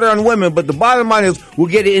holy water on women, but the bottom line is we'll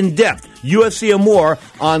get it in depth. UFC and more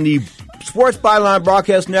on the Sports Byline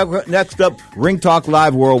Broadcast Network. Next up, Ring Talk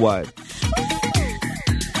Live Worldwide.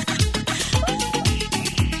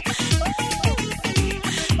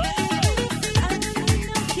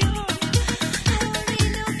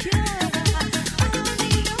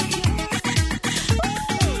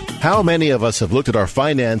 How many of us have looked at our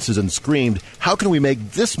finances and screamed, how can we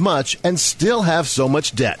make this much and still have so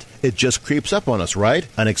much debt? It just creeps up on us, right?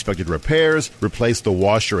 Unexpected repairs, replace the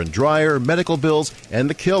washer and dryer, medical bills, and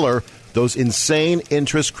the killer, those insane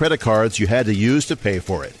interest credit cards you had to use to pay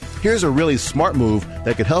for it. Here's a really smart move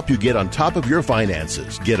that could help you get on top of your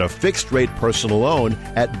finances. Get a fixed-rate personal loan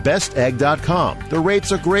at bestegg.com. The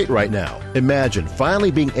rates are great right now. Imagine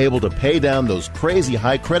finally being able to pay down those crazy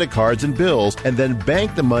high credit cards and bills and then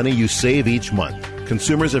bank the money you save each month.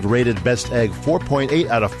 Consumers have rated Best Egg 4.8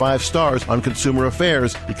 out of 5 stars on Consumer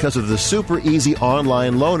Affairs because of the super easy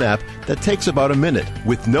online loan app that takes about a minute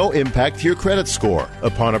with no impact to your credit score.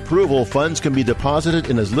 Upon approval, funds can be deposited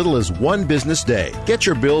in as little as 1 business day. Get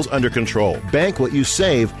your bills under control, bank what you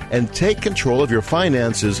save, and take control of your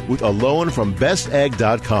finances with a loan from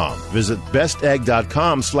bestegg.com. Visit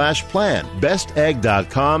bestegg.com/plan.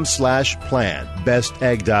 bestegg.com/plan.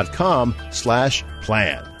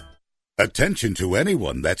 bestegg.com/plan. Attention to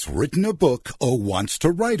anyone that's written a book or wants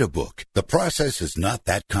to write a book. The process is not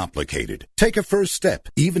that complicated. Take a first step.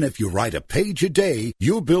 Even if you write a page a day,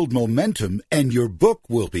 you'll build momentum and your book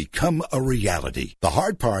will become a reality. The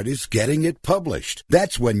hard part is getting it published.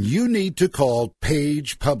 That's when you need to call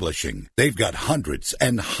Page Publishing. They've got hundreds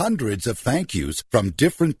and hundreds of thank yous from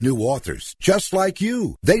different new authors, just like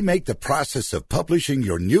you. They make the process of publishing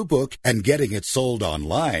your new book and getting it sold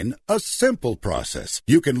online a simple process.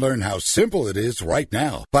 You can learn how simple it is right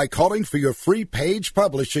now by calling for your free Page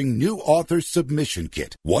Publishing New Author Submission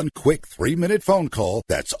Kit. One quick 3-minute phone call,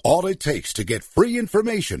 that's all it takes to get free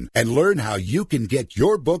information and learn how you can get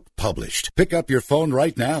your book published. Pick up your phone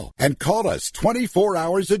right now and call us 24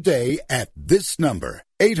 hours a day at this number.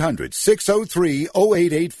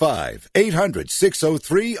 800-603-0885.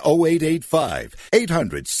 800-603-0885.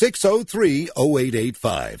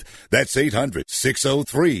 800-603-0885. That's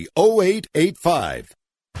 800-603-0885.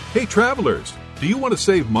 Hey travelers, do you want to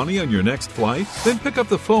save money on your next flight? Then pick up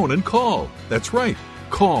the phone and call. That's right,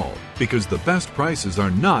 call, because the best prices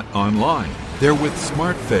are not online. They're with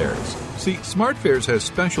SmartFares. See, SmartFares has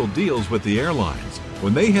special deals with the airlines.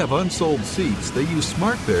 When they have unsold seats, they use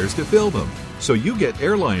SmartFares to fill them. So you get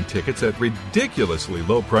airline tickets at ridiculously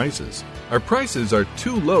low prices. Our prices are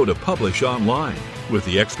too low to publish online. With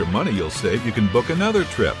the extra money you'll save, you can book another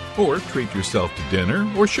trip or treat yourself to dinner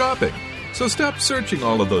or shopping. So stop searching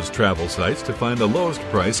all of those travel sites to find the lowest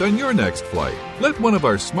price on your next flight. Let one of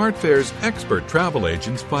our SmartFares expert travel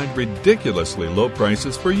agents find ridiculously low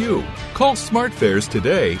prices for you. Call SmartFares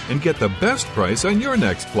today and get the best price on your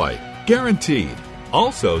next flight. Guaranteed.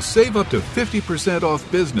 Also, save up to 50%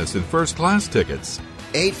 off business and first-class tickets.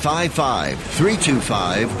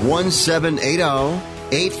 855-325-1780.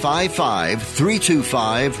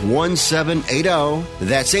 855-325-1780.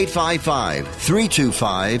 That's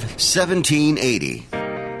 855-325-1780.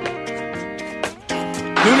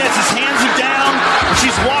 Nunez's hands are down, and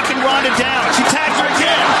she's walking Ronda down. She tags her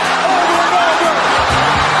again. Over and over.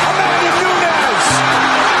 Amanda Nunes!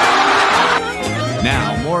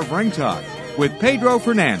 Now, more of Ring Talk with Pedro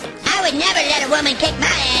Fernandez. I would never let a woman kick my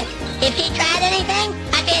ass. If she tried anything,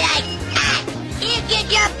 I'd be like, you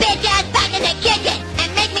get your bitch ass back in the kitchen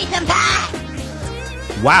and make me some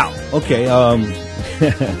pie. Wow. Okay.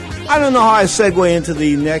 I don't know how I segue into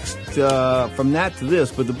the next, from that to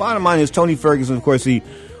this, but the bottom line is Tony Ferguson, of course,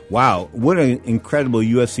 what an incredible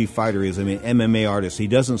UFC fighter is. I mean, MMA artist. He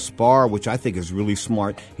doesn't spar, which I think is really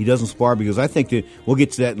smart. He doesn't spar because I think that, we'll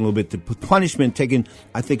get to that in a little bit, the punishment taken,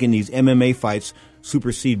 I think, in these MMA fights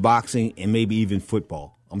supersede boxing and maybe even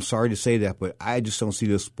football. I'm sorry to say that, but I just don't see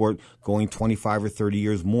this sport going 25 or 30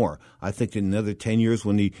 years more. I think in another 10 years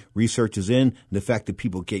when the research is in, the fact that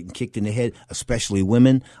people getting kicked in the head, especially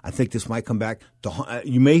women, I think this might come back to,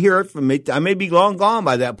 you may hear it from me. I may be long gone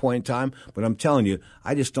by that point in time, but I'm telling you,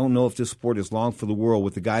 I just don't know if this sport is long for the world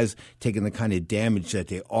with the guys taking the kind of damage that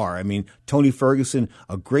they are. I mean, Tony Ferguson,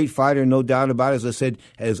 a great fighter, no doubt about it. As I said,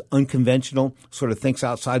 is unconventional, sort of thinks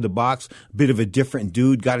outside the box, a bit of a different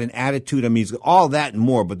dude, got an attitude. I mean, he's all that and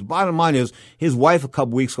more. But the bottom line is his wife a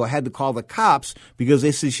couple weeks ago had to call the cops because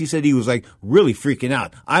she said he was like really freaking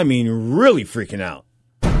out. I mean, really freaking out.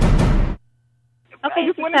 Okay, I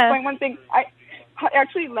just want to explain one thing. I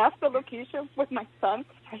actually left the location with my son.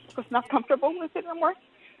 I was not comfortable with it anymore.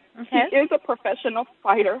 Okay. He is a professional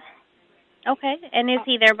fighter. Okay, and is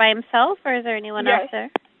he there by himself, or is there anyone else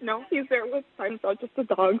there? No, he's there by himself, just the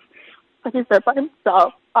dogs. But he's there by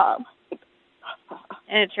himself. And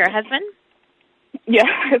it's your husband? Yeah,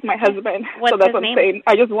 it's my husband. What's so that's his what I'm name? saying.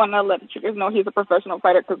 I just want to let you guys know he's a professional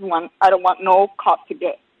fighter because, one, I don't want no cop to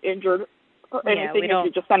get injured or anything. we don't.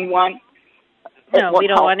 If you just send one. No, we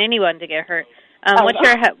don't want anyone to get hurt.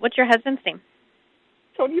 What's your husband's name?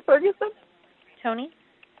 Tony Ferguson. Tony?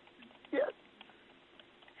 Yes.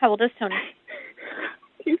 How old is Tony?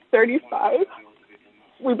 He's 35.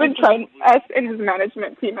 We've been trying, us and his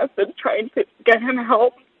management team has been trying to get him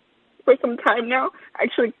help for some time now.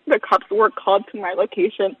 Actually, the cops were called to my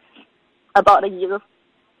location about a year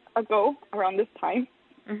ago around this time.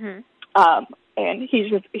 Mm-hmm. And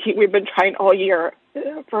we've been trying all year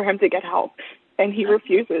for him to get help, and he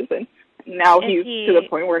refuses. And now he's to the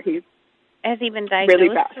point where he's has he been diagnosed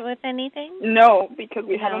really bad with anything? No, because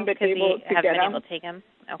we haven't been able to get him. Able to take him.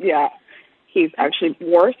 Okay. Yeah, he's actually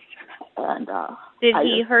worse. And did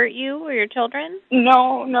he hurt you or your children?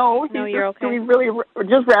 No. No, You're okay. Doing really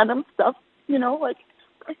just random stuff. You know, like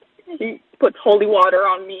he puts holy water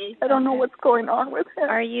on me. I don't know what's going on with him.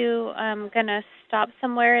 Are you gonna stop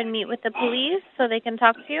somewhere and meet with the police so they can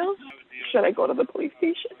talk to you? Should I go to the police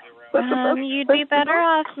station? You'd be better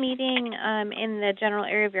off meeting in the general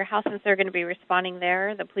area of your house since they're going to be responding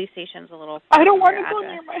there. The police station's a little far. I don't want to go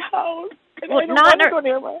near my house. Well, I don't want to go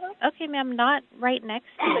near my house. Okay, ma'am, not right next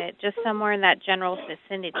to it, just somewhere in that general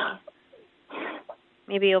vicinity.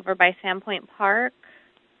 Maybe over by Sandpoint Park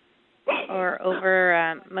or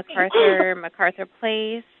over MacArthur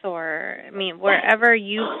Place, or, wherever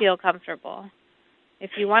you feel comfortable.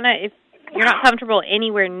 If you're not comfortable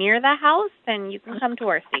anywhere near the house, then you can come to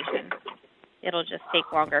our station. It'll just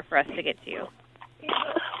take longer for us to get to you.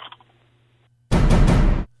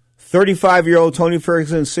 35-year-old Tony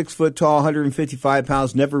Ferguson, 6 foot tall, 155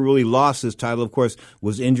 pounds, never really lost his title. Of course,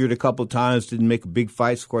 was injured a couple times, didn't make big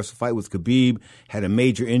fights. Of course, the fight with Khabib had a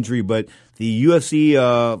major injury, but the UFC,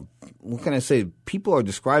 what can I say? People are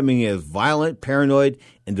describing it as violent, paranoid,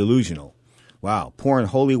 and delusional. Wow, pouring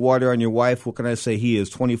holy water on your wife. What can I say? He is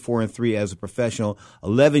 24-3 as a professional,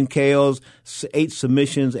 11 KOs, 8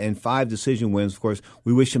 submissions, and 5 decision wins. Of course,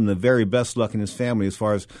 we wish him the very best luck in his family as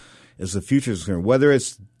far as the future is concerned. Whether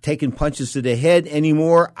it's taking punches to the head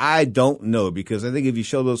anymore, I don't know, because I think if you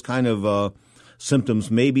show those kind of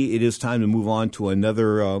symptoms, maybe it is time to move on to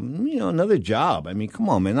another, another job. I mean, come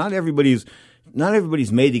on, man. Not everybody's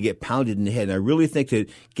made to get pounded in the head. And I really think that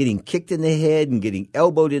getting kicked in the head and getting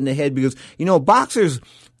elbowed in the head, because, boxers,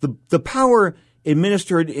 the power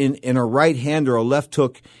administered in a right hand or a left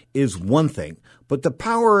hook is one thing, but the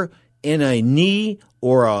power in a knee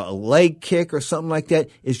or a leg kick or something like that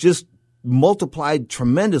is just multiplied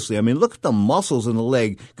tremendously. I mean, look at the muscles in the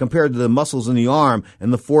leg compared to the muscles in the arm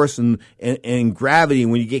and the force and gravity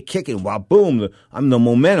when you get kicking. Wow, boom, the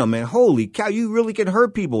momentum, man. Holy cow, you really can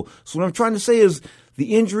hurt people. So what I'm trying to say is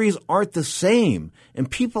The injuries aren't the same, and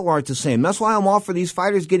people aren't the same. That's why I'm all for these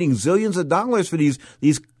fighters getting zillions of dollars for these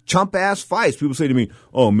chump-ass fights. People say to me,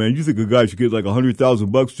 oh, man, you think a guy should get like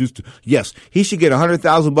 $100,000 just to... Yes, he should get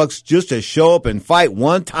 $100,000 just to show up and fight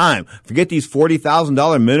one time. Forget these $40,000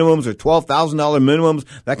 minimums or $12,000 minimums,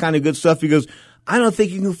 that kind of good stuff, because I don't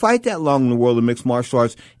think you can fight that long in the world of mixed martial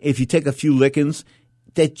arts if you take a few lickings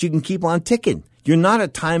that you can keep on ticking. You're not a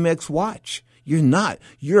Timex watch. You're not.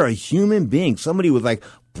 You're a human being, somebody with like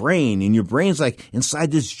brain, and your brain's like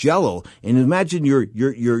inside this jello. And imagine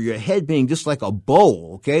your head being just like a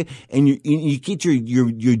bowl, okay? And you get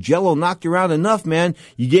your jello knocked around enough, man,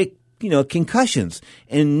 you get concussions,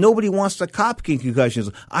 and nobody wants to cop concussions.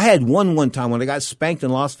 I had one time when I got spanked in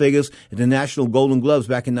Las Vegas at the National Golden Gloves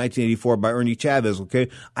back in 1984 by Ernie Chavez, okay?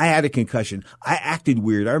 I had a concussion. I acted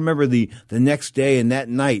weird. I remember the next day and that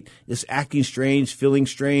night, just acting strange, feeling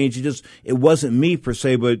strange. It wasn't me per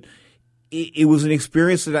se, but it was an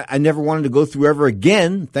experience that I never wanted to go through ever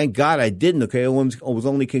again. Thank God I didn't, okay? I was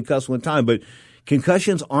only concussed one time, but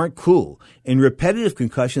concussions aren't cool. And repetitive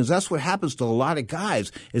concussions, that's what happens to a lot of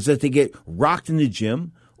guys, is that they get rocked in the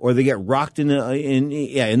gym, or they get rocked in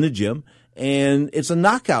the gym, and it's a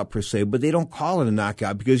knockout per se, but they don't call it a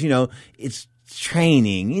knockout because, it's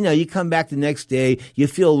training. You come back the next day, you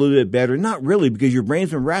feel a little bit better. Not really, because your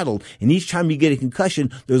brain's been rattled, and each time you get a concussion,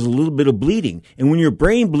 there's a little bit of bleeding. And when your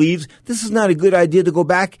brain bleeds, this is not a good idea to go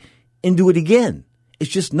back and do it again. It's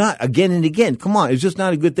just not, again and again. Come on, it's just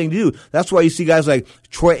not a good thing to do. That's why you see guys like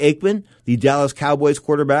Troy Aikman, the Dallas Cowboys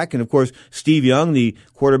quarterback, and of course Steve Young, the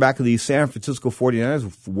quarterback of the San Francisco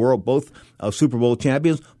 49ers, both Super Bowl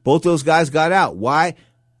champions. Both those guys got out. Why?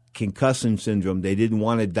 Concussion syndrome. They didn't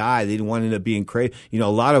want to die. They didn't want to end up being crazy. A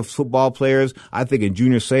lot of football players, I think in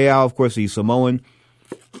Junior Seau, of course, he's Samoan,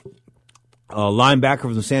 linebacker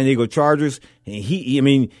from the San Diego Chargers. And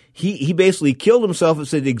he basically killed himself and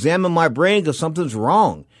said, examine my brain because something's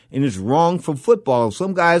wrong. And it's wrong from football.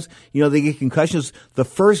 Some guys, they get concussions the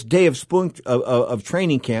first day of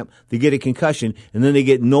training camp. They get a concussion, and then they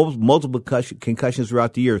get multiple concussions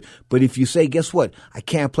throughout the year. But if you say, guess what? I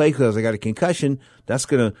can't play because I got a concussion, that's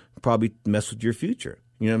going to probably mess with your future.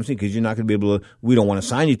 You know what I'm saying? Because you're not going to be able to, we don't want to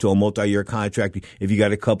sign you to a multi-year contract if you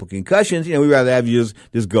got a couple concussions. We'd rather have you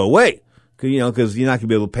just go away. Because you're not going to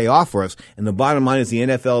be able to pay off for us. And the bottom line is the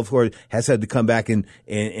NFL, of course, has had to come back and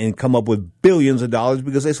come up with billions of dollars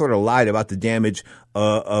because they sort of lied about the damage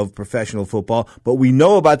of professional football. But we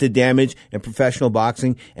know about the damage in professional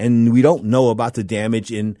boxing, and we don't know about the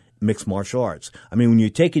damage in mixed martial arts. When you're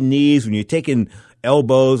taking knees, when you're taking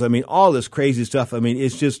elbows, all this crazy stuff.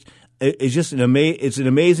 It's an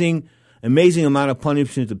amazing amount of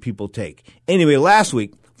punishment that people take. Anyway, last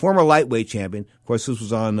week, former lightweight champion, of course, this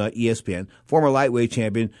was on ESPN, former lightweight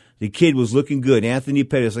champion, the kid was looking good. Anthony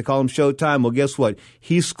Pettis, I call him Showtime. Well, guess what?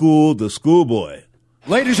 He schooled the schoolboy.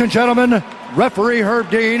 Ladies and gentlemen, referee Herb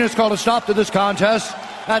Dean has called a stop to this contest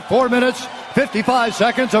at 4 minutes, 55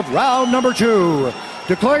 seconds of round number 2.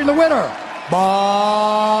 Declaring the winner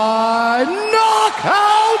by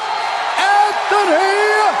knockout, Anthony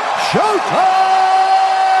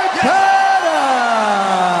Showtime Pettis.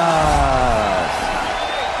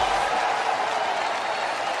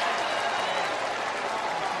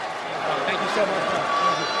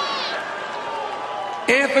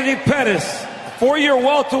 Anthony Pettis, 4-year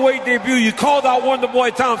welterweight debut. You called out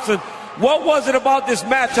Wonderboy Thompson. What was it about this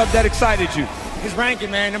matchup that excited you? His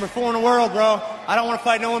ranking, man. Number 4 in the world, bro. I don't want to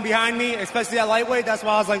fight no one behind me, especially at lightweight. That's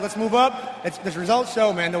why I was like, let's move up. The results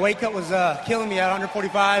show, man. The weight cut was killing me at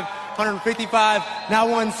 145, 155, now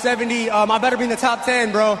 170. I better be in the top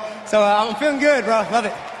 10, bro. So I'm feeling good, bro. Love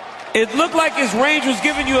it. It looked like his range was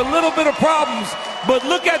giving you a little bit of problems, but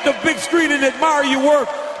look at the big screen and admire your work.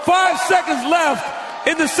 5 seconds left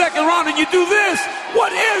in the second round, and you do this.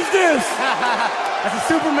 What is this? That's a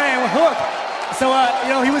Superman with hook. So,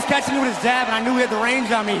 he was catching me with his jab, and I knew he had the range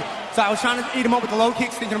on me. So I was trying to eat him up with the low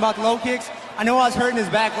kicks, thinking about the low kicks. I know I was hurting his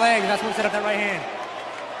back leg, and that's what set up that right hand.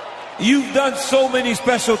 You've done so many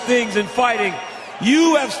special things in fighting.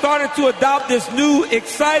 You have started to adopt this new,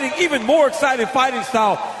 exciting, even more exciting fighting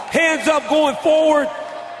style. Hands up, going forward.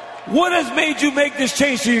 What has made you make this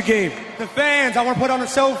change to your game? The fans. I want to put on a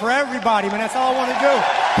show for everybody, man. That's all I want to do.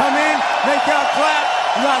 Come in, make out, clap.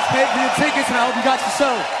 You guys paid for your tickets, and I hope you got your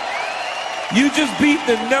show. You just beat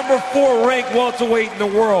the number 4 ranked welterweight in the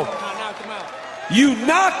world. I knocked him out. You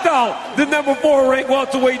knocked out the number 4 ranked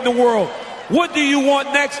welterweight in the world. What do you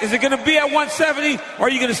want next? Is it going to be at 170, or are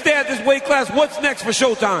you going to stay at this weight class? What's next for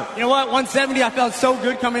Showtime? You know what? 170, I felt so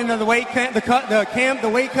good coming into the weight cut, the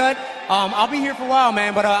weight cut. I'll be here for a while,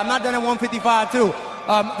 man, but I'm not done at 155 too.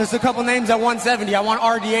 There's a couple names at 170. I want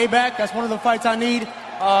RDA back. That's one of the fights I need.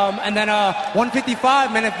 And then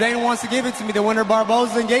 155, man, if Dana wants to give it to me, the winner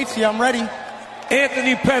Barboza and Gaethje, I'm ready.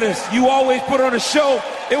 Anthony Pettis, you always put on a show.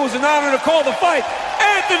 It was an honor to call the fight.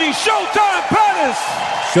 Anthony Showtime Pettis.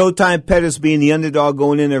 Showtime Pettis being the underdog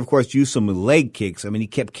going in there, of course, used some leg kicks. I mean, he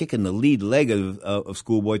kept kicking the lead leg of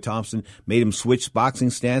Schoolboy Thompson, made him switch boxing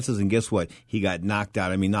stances, and guess what? He got knocked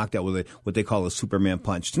out. I mean, knocked out with what they call a Superman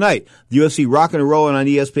punch. Tonight, the UFC rocking and rolling on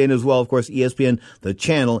ESPN as well. Of course, ESPN, the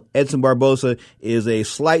channel. Edson Barboza is a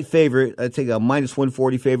slight favorite. I take a minus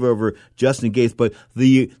 140 favor over Justin Gaethje, but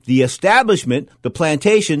the establishment, the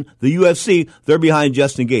plantation, the UFC, they're behind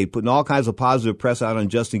Justin Gaethje, putting all kinds of positive press out on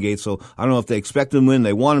Justin Gaethje. So I don't know if they expect him to win.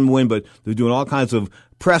 They want him to win, but they're doing all kinds of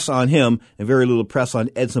press on him and very little press on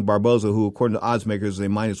Edson Barboza, who, according to odds makers, is a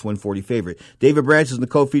minus 140 favorite. David Branch is in the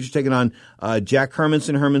co-feature taking on Jack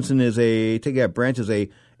Hermanson. Hermanson is Branch is a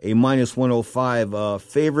minus 105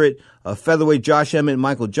 favorite. Featherweight Josh Emmett,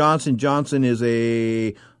 Michael Johnson. Johnson is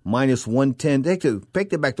a minus 110. They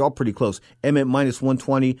picked it back to all pretty close. Emmett minus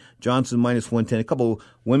 120, Johnson minus 110. A couple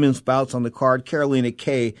women's bouts on the card. Carolina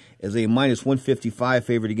Kay is a minus 155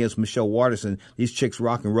 favorite against Michelle Waterson. These chicks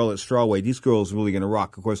rock and roll at strawweight. These girls are really going to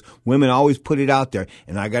rock. Of course, women always put it out there.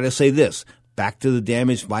 And I got to say this, back to the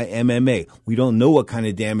damage by MMA. We don't know what kind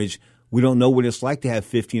of damage. We don't know what it's like to have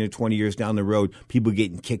 15 or 20 years down the road, people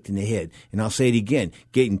getting kicked in the head. And I'll say it again.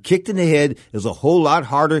 Getting kicked in the head is a whole lot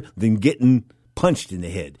harder than getting punched in the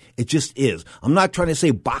head. It just is. I'm not trying to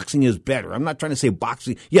say boxing is better. I'm not trying to say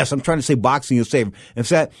boxing. Yes, I'm trying to say boxing is safer. In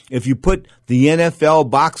fact, if you put the NFL,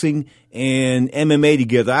 boxing, and MMA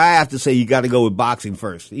together, I have to say you got to go with boxing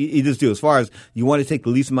first. You just do. As far as you want to take the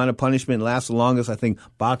least amount of punishment and last the longest, I think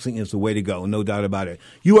boxing is the way to go. No doubt about it.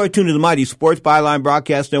 You are tuned to the Mighty Sports Byline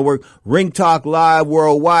Broadcast Network, Ring Talk Live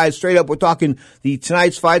worldwide. Straight up, we're talking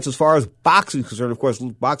tonight's fights as far as boxing is concerned. Of course,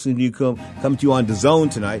 boxing come to you on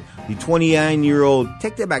DAZN tonight. The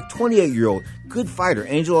 28-year-old, good fighter,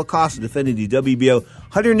 Angel Acosta, defending the WBO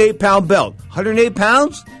 108-pound belt. 108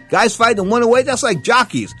 pounds? Guys fighting 108? That's like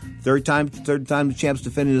jockeys. Third time the champ's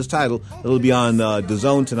defending his title. It'll be on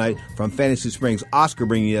DAZN tonight from Fantasy Springs. Oscar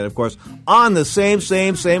bringing you that, of course, on the same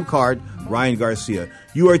card, Ryan Garcia.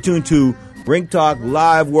 You are tuned to Ring Talk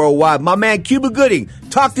Live worldwide. My man Cuba Gooding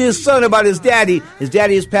talked to his son about his daddy. His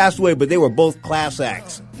daddy has passed away, but they were both class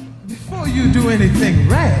acts. Before you do anything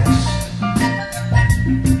rash,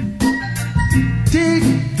 dig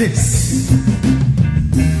this.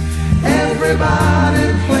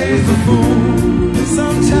 Everybody plays the fool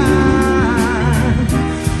sometimes.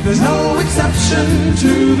 There's no exception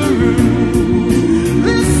to the rule.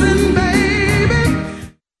 Listen, baby.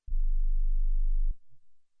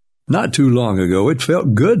 Not too long ago, it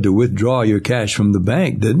felt good to withdraw your cash from the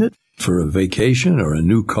bank, didn't it? For a vacation or a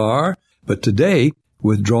new car. But today,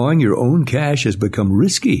 withdrawing your own cash has become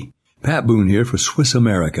risky. Pat Boone here for Swiss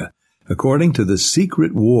America. According to The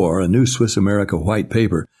Secret War, a new Swiss America white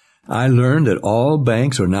paper, I learned that all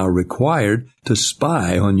banks are now required to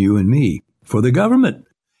spy on you and me for the government,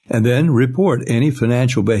 and then report any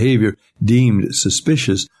financial behavior deemed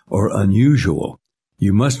suspicious or unusual.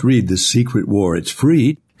 You must read The Secret War. It's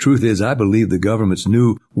free. Truth is, I believe the government's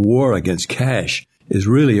new war against cash is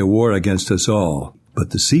really a war against us all.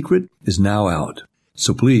 But The Secret is now out.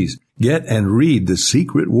 So please, get and read The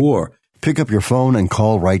Secret War. Pick up your phone and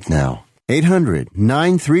call right now.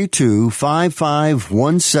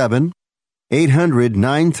 800-932-5517.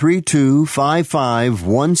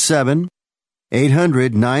 800-932-5517.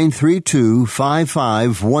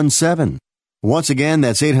 800-932-5517. Once again,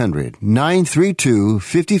 that's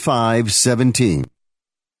 800-932-5517.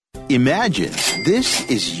 Imagine this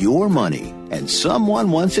is your money and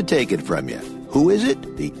someone wants to take it from you. Who is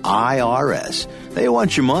it? The IRS. They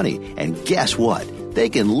want your money, and guess what? They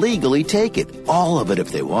can legally take it, all of it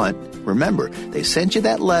if they want. Remember, they sent you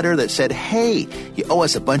that letter that said, hey, you owe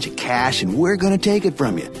us a bunch of cash and we're going to take it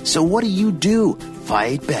from you. So what do?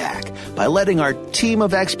 Fight back by letting our team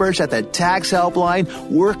of experts at the tax helpline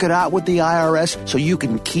work it out with the IRS so you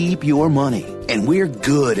can keep your money. And we're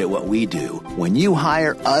good at what we do. When you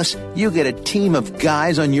hire us, you get a team of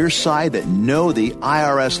guys on your side that know the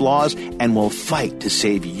IRS laws and will fight to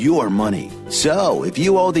save your money. So, if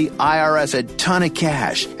you owe the IRS a ton of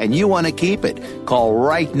cash and you want to keep it, call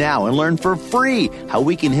right now and learn for free how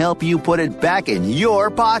we can help you put it back in your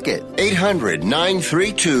pocket.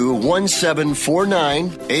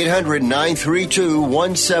 800-932-1749.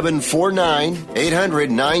 800-932-1749.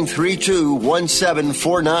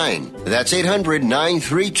 800-932-1749. That's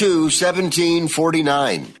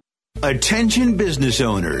 800-932-1749. Attention business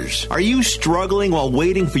owners. Are you struggling while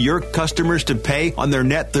waiting for your customers to pay on their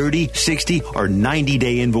net 30, 60, or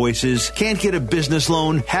 90-day invoices? Can't get a business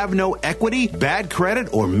loan? Have no equity? Bad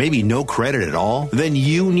credit? Or maybe no credit at all? Then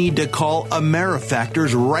you need to call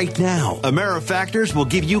AmeriFactors right now. AmeriFactors will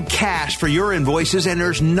give you cash for your invoices and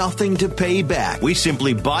there's nothing to pay back. We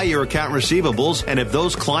simply buy your account receivables, and if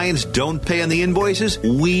those clients don't pay on the invoices,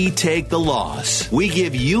 we take the loss. We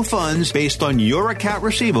give you funds based on your account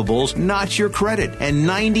receivables, not your credit. And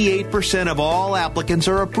 98% of all applicants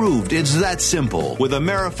are approved. It's that simple. With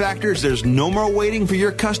AmeriFactors, there's no more waiting for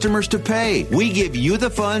your customers to pay. We give you the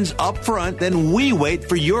funds up front, then we wait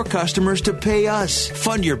for your customers to pay us.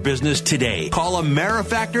 Fund your business today. Call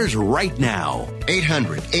AmeriFactors right now.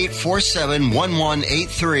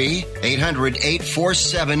 800-847-1183.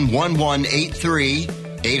 800-847-1183.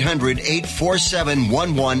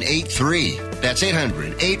 800-847-1183. That's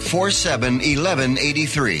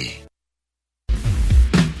 800-847-1183.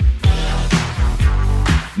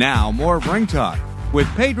 Now, more Ring Talk with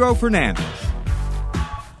Pedro Fernandez.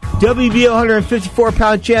 WBO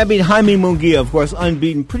 154-pound champion Jaime Munguia, of course,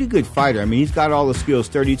 unbeaten. Pretty good fighter. I mean, he's got all the skills.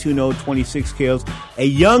 32-0, 26 KOs. A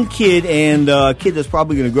young kid, and a kid that's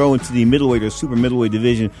probably going to grow into the middleweight or super middleweight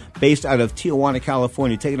division, based out of Tijuana,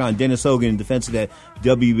 California, taking on Dennis Hogan in defense of that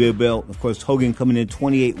WBO belt. Of course, Hogan coming in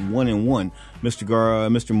 28-1-1.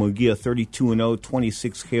 Mr. Munguia, 32-0,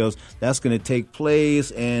 26 KOs. That's going to take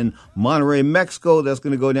place in Monterrey, Mexico. That's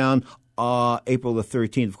going to go down April the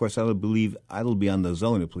 13th. Of course, I believe it'll be on the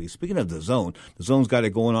Zone, please. Speaking of the Zone's got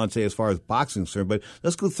it going on, say, as far as boxing is concerned, but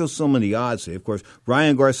let's go through some of the odds here. Of course,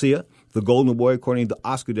 Ryan Garcia, the Golden Boy, according to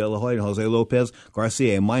Oscar De La Hoya and Jose Lopez.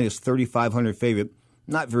 Garcia, a minus 3,500 favorite.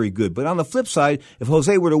 Not very good. But on the flip side, if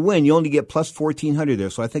Jose were to win, you only get plus 1,400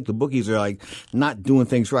 there. So I think the bookies are like not doing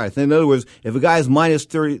things right. In other words, if a guy's minus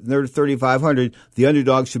 3,500, the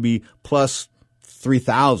underdog should be plus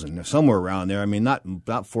 3,000 or somewhere around there. I mean, not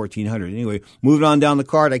 1,400. Anyway, moving on down the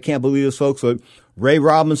card, I can't believe this, folks, but Ray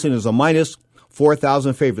Robinson is a minus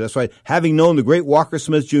 4,000 favorite. That's right. Having known the great Walker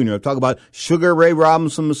Smith Jr., I'm talking about Sugar Ray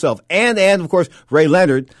Robinson himself, and of course Ray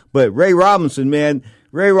Leonard. But Ray Robinson, man,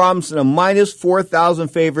 a minus 4,000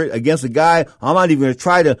 favorite against a guy, I'm not even going to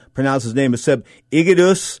try to pronounce his name except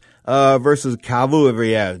Igidus versus Cavu.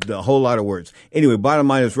 Yeah, a whole lot of words. Anyway, bottom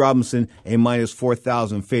line is Robinson, a minus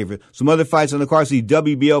 4,000 favorite. Some other fights on the card. The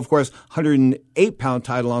WBO, of course, 108-pound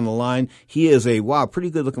title on the line. He is a, pretty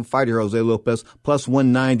good-looking fighter, Jose Lopez, plus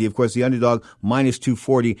 190. Of course, the underdog, minus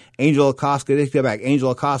 240. Angel Acosta, they get back.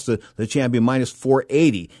 Angel Acosta, the champion, minus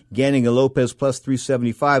 480. Ganning and Lopez, plus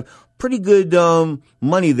 375. Pretty good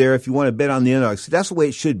money there if you want to bet on the underdog. See, that's the way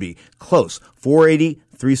it should be. Close. 480,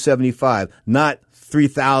 375. Not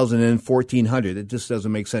 3,000 and 1,400. It just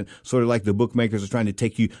doesn't make sense. Sort of like the bookmakers are trying to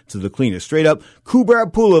take you to the cleaner. Straight up,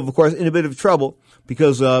 Kubrat Pulev, of course, in a bit of trouble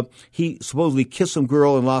because he supposedly kissed some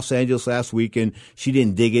girl in Los Angeles last week and she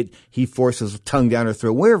didn't dig it. He forced his tongue down her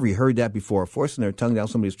throat. Where have you heard that before? Forcing their tongue down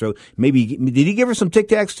somebody's throat. Maybe, did he give her some Tic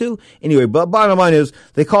Tacs too? Anyway, but bottom line is,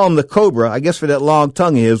 they call him the Cobra, I guess for that long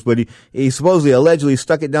tongue of his, but he supposedly allegedly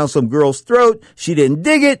stuck it down some girl's throat. She didn't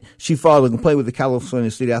dig it. She filed a complaint with the California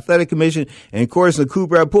State Athletic Commission. And of course, the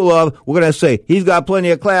Kubrat Pulev, we're going to say, he's got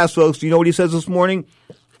plenty of class, folks. Do you know what he says this morning?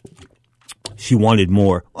 She wanted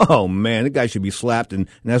more. Oh, man, the guy should be slapped, and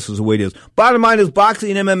that's just the way it is. Bottom line is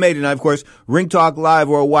boxing and MMA tonight. Of course, Ring Talk Live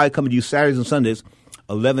worldwide coming to you Saturdays and Sundays,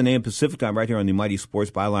 11 a.m. Pacific time, right here on the Mighty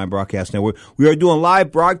Sports Byline Broadcast Network. We are doing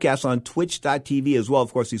live broadcasts on Twitch.tv as well.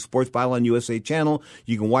 Of course, the Sports Byline USA channel.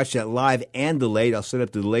 You can watch that live and delayed. I'll set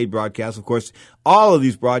up the delayed broadcast. Of course, all of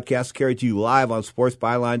these broadcasts carried to you live on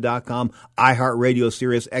sportsbyline.com, iHeartRadio,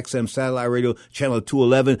 Sirius XM Satellite Radio, Channel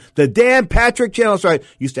 211, the Dan Patrick Channel. That's right.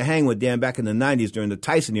 Used to hang with Dan back in the 90s during the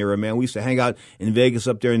Tyson era, man. We used to hang out in Vegas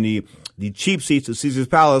up there in the cheap seats at Caesar's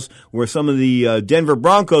Palace, where some of the Denver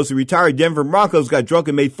Broncos, the retired Denver Broncos, got drunk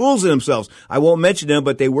and made fools of themselves. I won't mention them,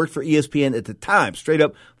 but they worked for ESPN at the time. Straight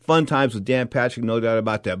up fun times with Dan Patrick, no doubt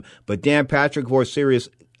about that. But Dan Patrick, of course, Sirius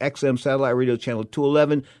XM Satellite Radio, Channel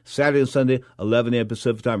 211, Saturday and Sunday, 11 a.m.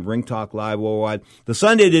 Pacific time, Ring Talk Live worldwide. The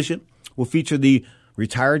Sunday edition will feature the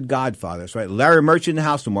retired Godfather. That's right. Larry Merchant in the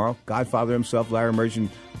house tomorrow. Godfather himself, Larry Merchant,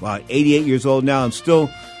 88 years old now and still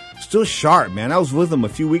sharp, man. I was with him a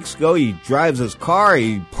few weeks ago. He drives his car,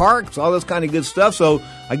 he parks, all this kind of good stuff. So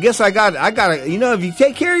I guess I got if you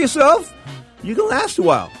take care of yourself, you can last a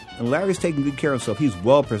while. And Larry's taking good care of himself. He's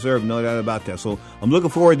well preserved, no doubt about that. So I'm looking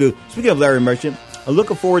forward to, speaking of Larry Merchant, I'm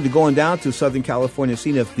looking forward to going down to Southern California,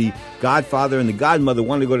 seeing if the godfather and the godmother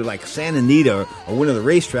want to go to like Santa Anita or one of the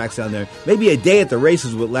racetracks down there. Maybe a day at the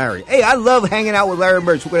races with Larry. Hey, I love hanging out with Larry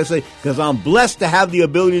Birch. What can I say? Because I'm blessed to have the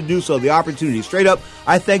ability to do so, the opportunity. Straight up,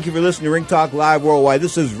 I thank you for listening to Ring Talk Live Worldwide.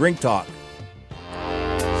 This is Ring Talk.